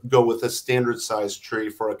never go with a standard size tree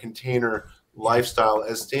for a container Yeah. lifestyle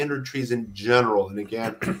as standard trees in general. And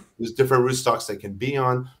again, there's different rootstocks they can be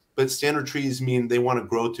on, but standard trees mean they want to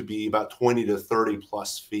grow to be about 20 to 30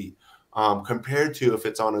 plus feet. Compared to if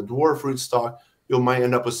it's on a dwarf rootstock, you might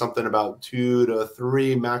end up with something about 2 to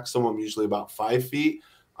 3, maximum, usually about 5 feet.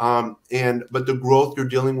 But the growth you're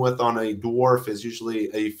dealing with on a dwarf is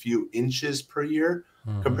usually a few inches per year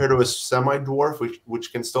Hmm. compared to a semi-dwarf,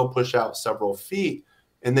 which can still push out several feet.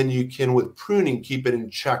 And then you can, with pruning, keep it in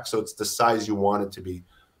check so it's the size you want it to be.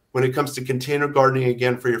 When it comes to container gardening,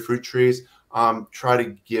 again, for your fruit trees, try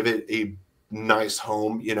to give it a nice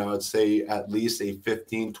home. I'd say at least a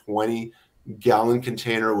 15, 20 gallon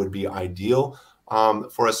container would be ideal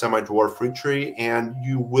for a semi-dwarf fruit tree, and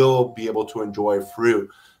you will be able to enjoy fruit.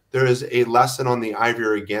 There is a lesson on the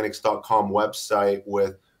ivorganics.com website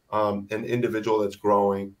with an individual that's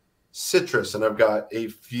growing citrus, and I've got a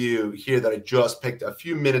few here that I just picked a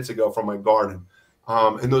few minutes ago from my garden,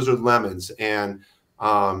 and those are lemons. And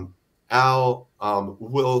Al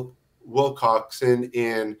Wilcoxon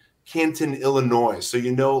in Canton, Illinois,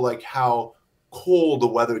 so like how cold the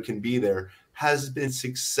weather can be there, has been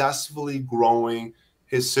successfully growing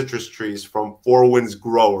his citrus trees from Four Winds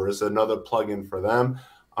Growers, another plug-in for them.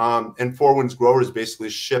 And Four Winds Growers basically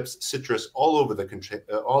ships citrus all over the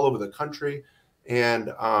country.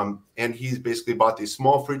 And he's basically bought these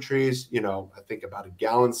small fruit trees, I think about a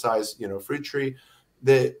gallon size, fruit tree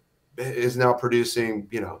that is now producing,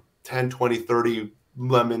 10, 20, 30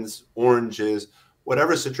 lemons, oranges,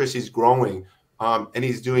 whatever citrus he's growing. And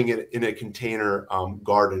he's doing it in a container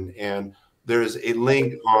garden. And there's a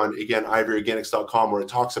link on, again, ivorganics.com, where it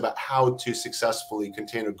talks about how to successfully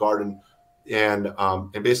container garden and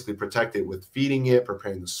basically protect it with feeding it,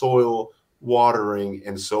 preparing the soil, watering,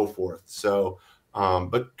 and so forth. So,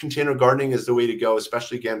 but container gardening is the way to go,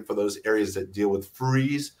 especially, again, for those areas that deal with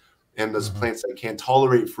freeze and those plants that can't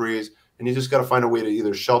tolerate freeze. And you just got to find a way to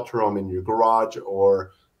either shelter them in your garage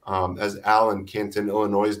or, as Al in Canton,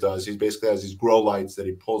 Illinois does, he basically has these grow lights that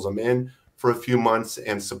he pulls them in for a few months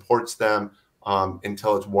and supports them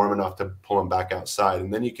until it's warm enough to pull them back outside.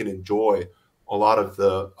 And then you can enjoy a lot of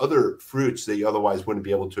the other fruits that you otherwise wouldn't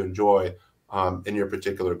be able to enjoy in your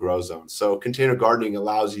particular grow zone. So container gardening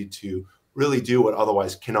allows you to really do what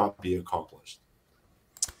otherwise cannot be accomplished.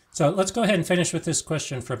 So let's go ahead and finish with this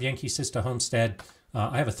question from Yankee Sista Homestead.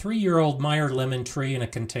 I have a 3-year-old Meyer lemon tree in a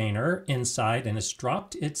container inside and it's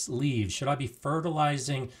dropped its leaves. Should I be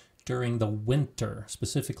fertilizing during the winter,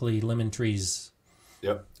 specifically lemon trees?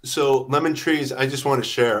 Yep. So lemon trees, I just want to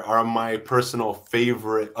share, are my personal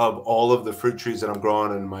favorite of all of the fruit trees that I'm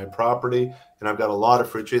growing in my property. And I've got a lot of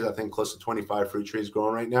fruit trees, I think close to 25 fruit trees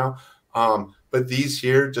growing right now. But these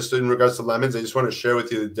here, just in regards to lemons, I just want to share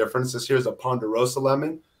with you the difference. This here is a Ponderosa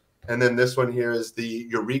lemon. And then this one here is the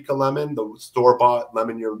Eureka lemon, the store-bought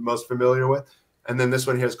lemon you're most familiar with. And then this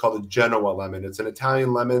one here is called the Genoa lemon. It's an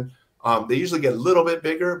Italian lemon. They usually get a little bit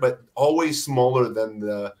bigger, but always smaller than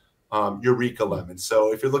the Eureka lemon.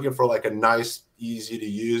 So if you're looking for like a nice, easy to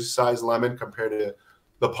use size lemon compared to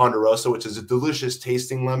the Ponderosa, which is a delicious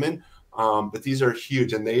tasting lemon, but these are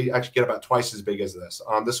huge and they actually get about twice as big as this.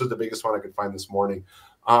 This was the biggest one I could find this morning.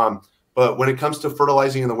 But when it comes to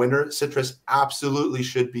fertilizing in the winter, citrus absolutely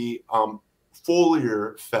should be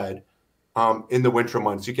foliar fed in the winter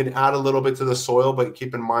months. You can add a little bit to the soil, but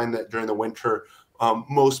keep in mind that during the winter,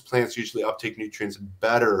 most plants usually uptake nutrients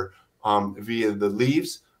better via the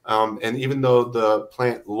leaves. And even though the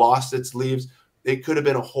plant lost its leaves, it could have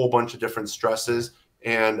been a whole bunch of different stresses.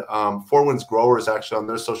 And Four Winds Growers actually on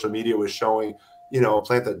their social media was showing, a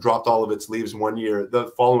plant that dropped all of its leaves one year, the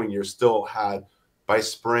following year still had, by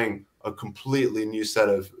spring, a completely new set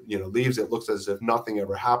of leaves. It looks as if nothing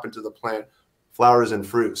ever happened to the plant, flowers and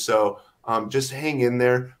fruit. So just hang in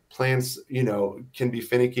there. Plants, can be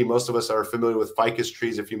finicky. Most of us are familiar with ficus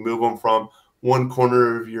trees. If you move them from one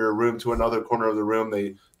corner of your room to another corner of the room,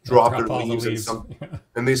 they drop their leaves,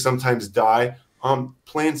 and they sometimes die.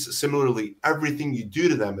 Plants, similarly, everything you do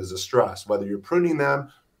to them is a stress, whether you're pruning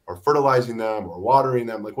them or fertilizing them or watering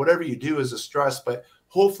them, like whatever you do is a stress. But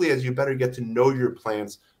hopefully, as you better get to know your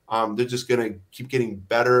plants, they're just going to keep getting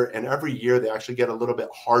better. And every year they actually get a little bit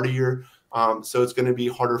hardier. So it's going to be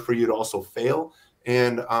harder for you to also fail.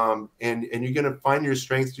 And you're going to find your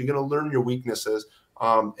strengths. You're going to learn your weaknesses.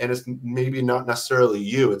 And it's maybe not necessarily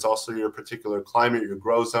you. It's also your particular climate, your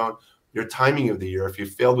grow zone, your timing of the year. If you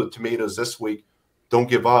failed with tomatoes this week, don't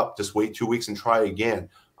give up. Just wait 2 weeks and try again.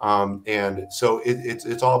 And so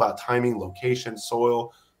it's all about timing, location,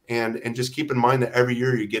 soil, and just keep in mind that every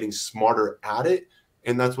year you're getting smarter at it.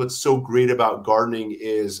 And that's what's so great about gardening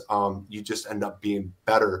is you just end up being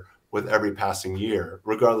better with every passing year,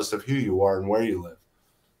 regardless of who you are and where you live.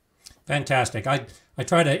 Fantastic. I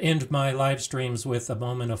try to end my live streams with a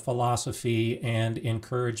moment of philosophy and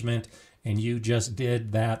encouragement, and you just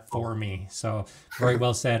did that for me. So very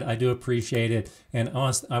well said. I do appreciate it. And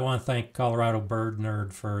I want to thank Colorado Bird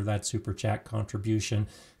Nerd for that super chat contribution.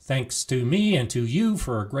 Thanks to me and to you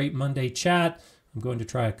for a great Monday chat. I'm going to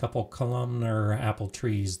try a couple columnar apple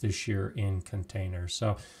trees this year in containers.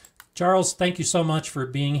 So Charles, thank you so much for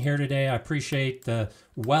being here today. I appreciate the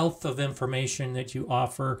wealth of information that you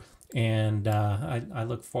offer, and I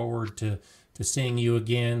look forward to seeing you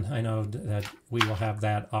again. I know that we will have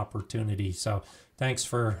that opportunity. So thanks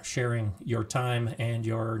for sharing your time and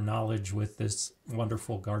your knowledge with this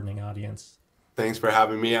wonderful gardening audience. Thanks for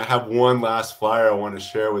having me. I have one last flyer I want to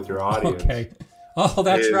share with your audience. Okay. Oh,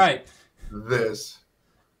 that's right. This.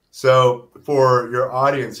 So for your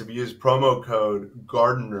audience, if you use promo code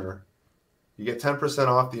GARDENER, you get 10%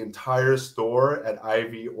 off the entire store at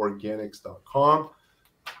ivorganics.com.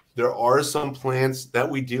 There are some plants that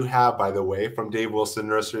we do have, by the way, from Dave Wilson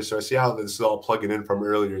Nursery. So I see how this is all plugging in from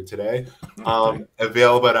earlier today.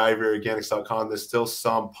 Available at ivorganics.com. There's still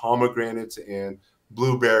some pomegranates and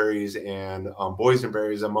blueberries and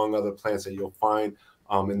boysenberries, among other plants that you'll find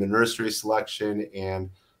in the nursery selection. And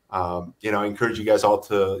I encourage you guys all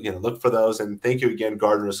to look for those. And thank you again,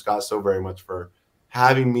 Gardener Scott, so very much for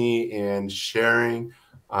having me and sharing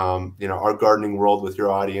our gardening world with your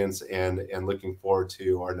audience, and looking forward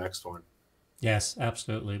to our next one. Yes,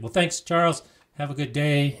 absolutely. Well, thanks, Charles. Have a good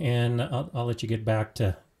day, and I'll let you get back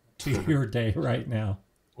to your day right now.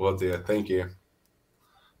 Will do. Thank you.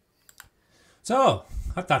 So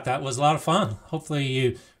I thought that was a lot of fun. Hopefully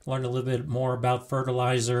you learned a little bit more about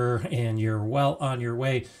fertilizer and you're well on your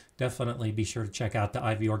way. Definitely be sure to check out the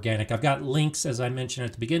Ivy Organic. I've got links, as I mentioned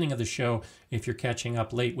at the beginning of the show, if you're catching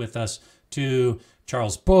up late with us, to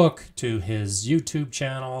Charles' book, to his YouTube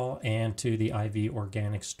channel, and to the Ivy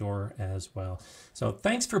Organic store as well. So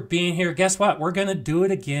thanks for being here. Guess what? We're going to do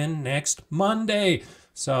it again next Monday.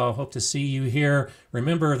 So hope to see you here.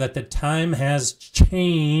 Remember that the time has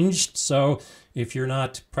changed. So if you're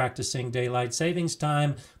not practicing daylight savings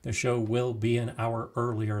time, the show will be an hour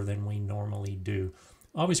earlier than we normally do.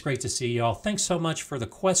 Always great to see y'all. Thanks so much for the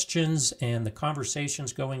questions and the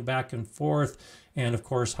conversations going back and forth. And of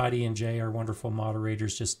course, Heidi and Jay, our wonderful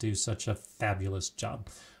moderators, just do such a fabulous job.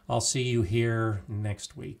 I'll see you here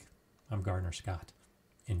next week. I'm Gardener Scott.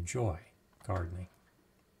 Enjoy gardening.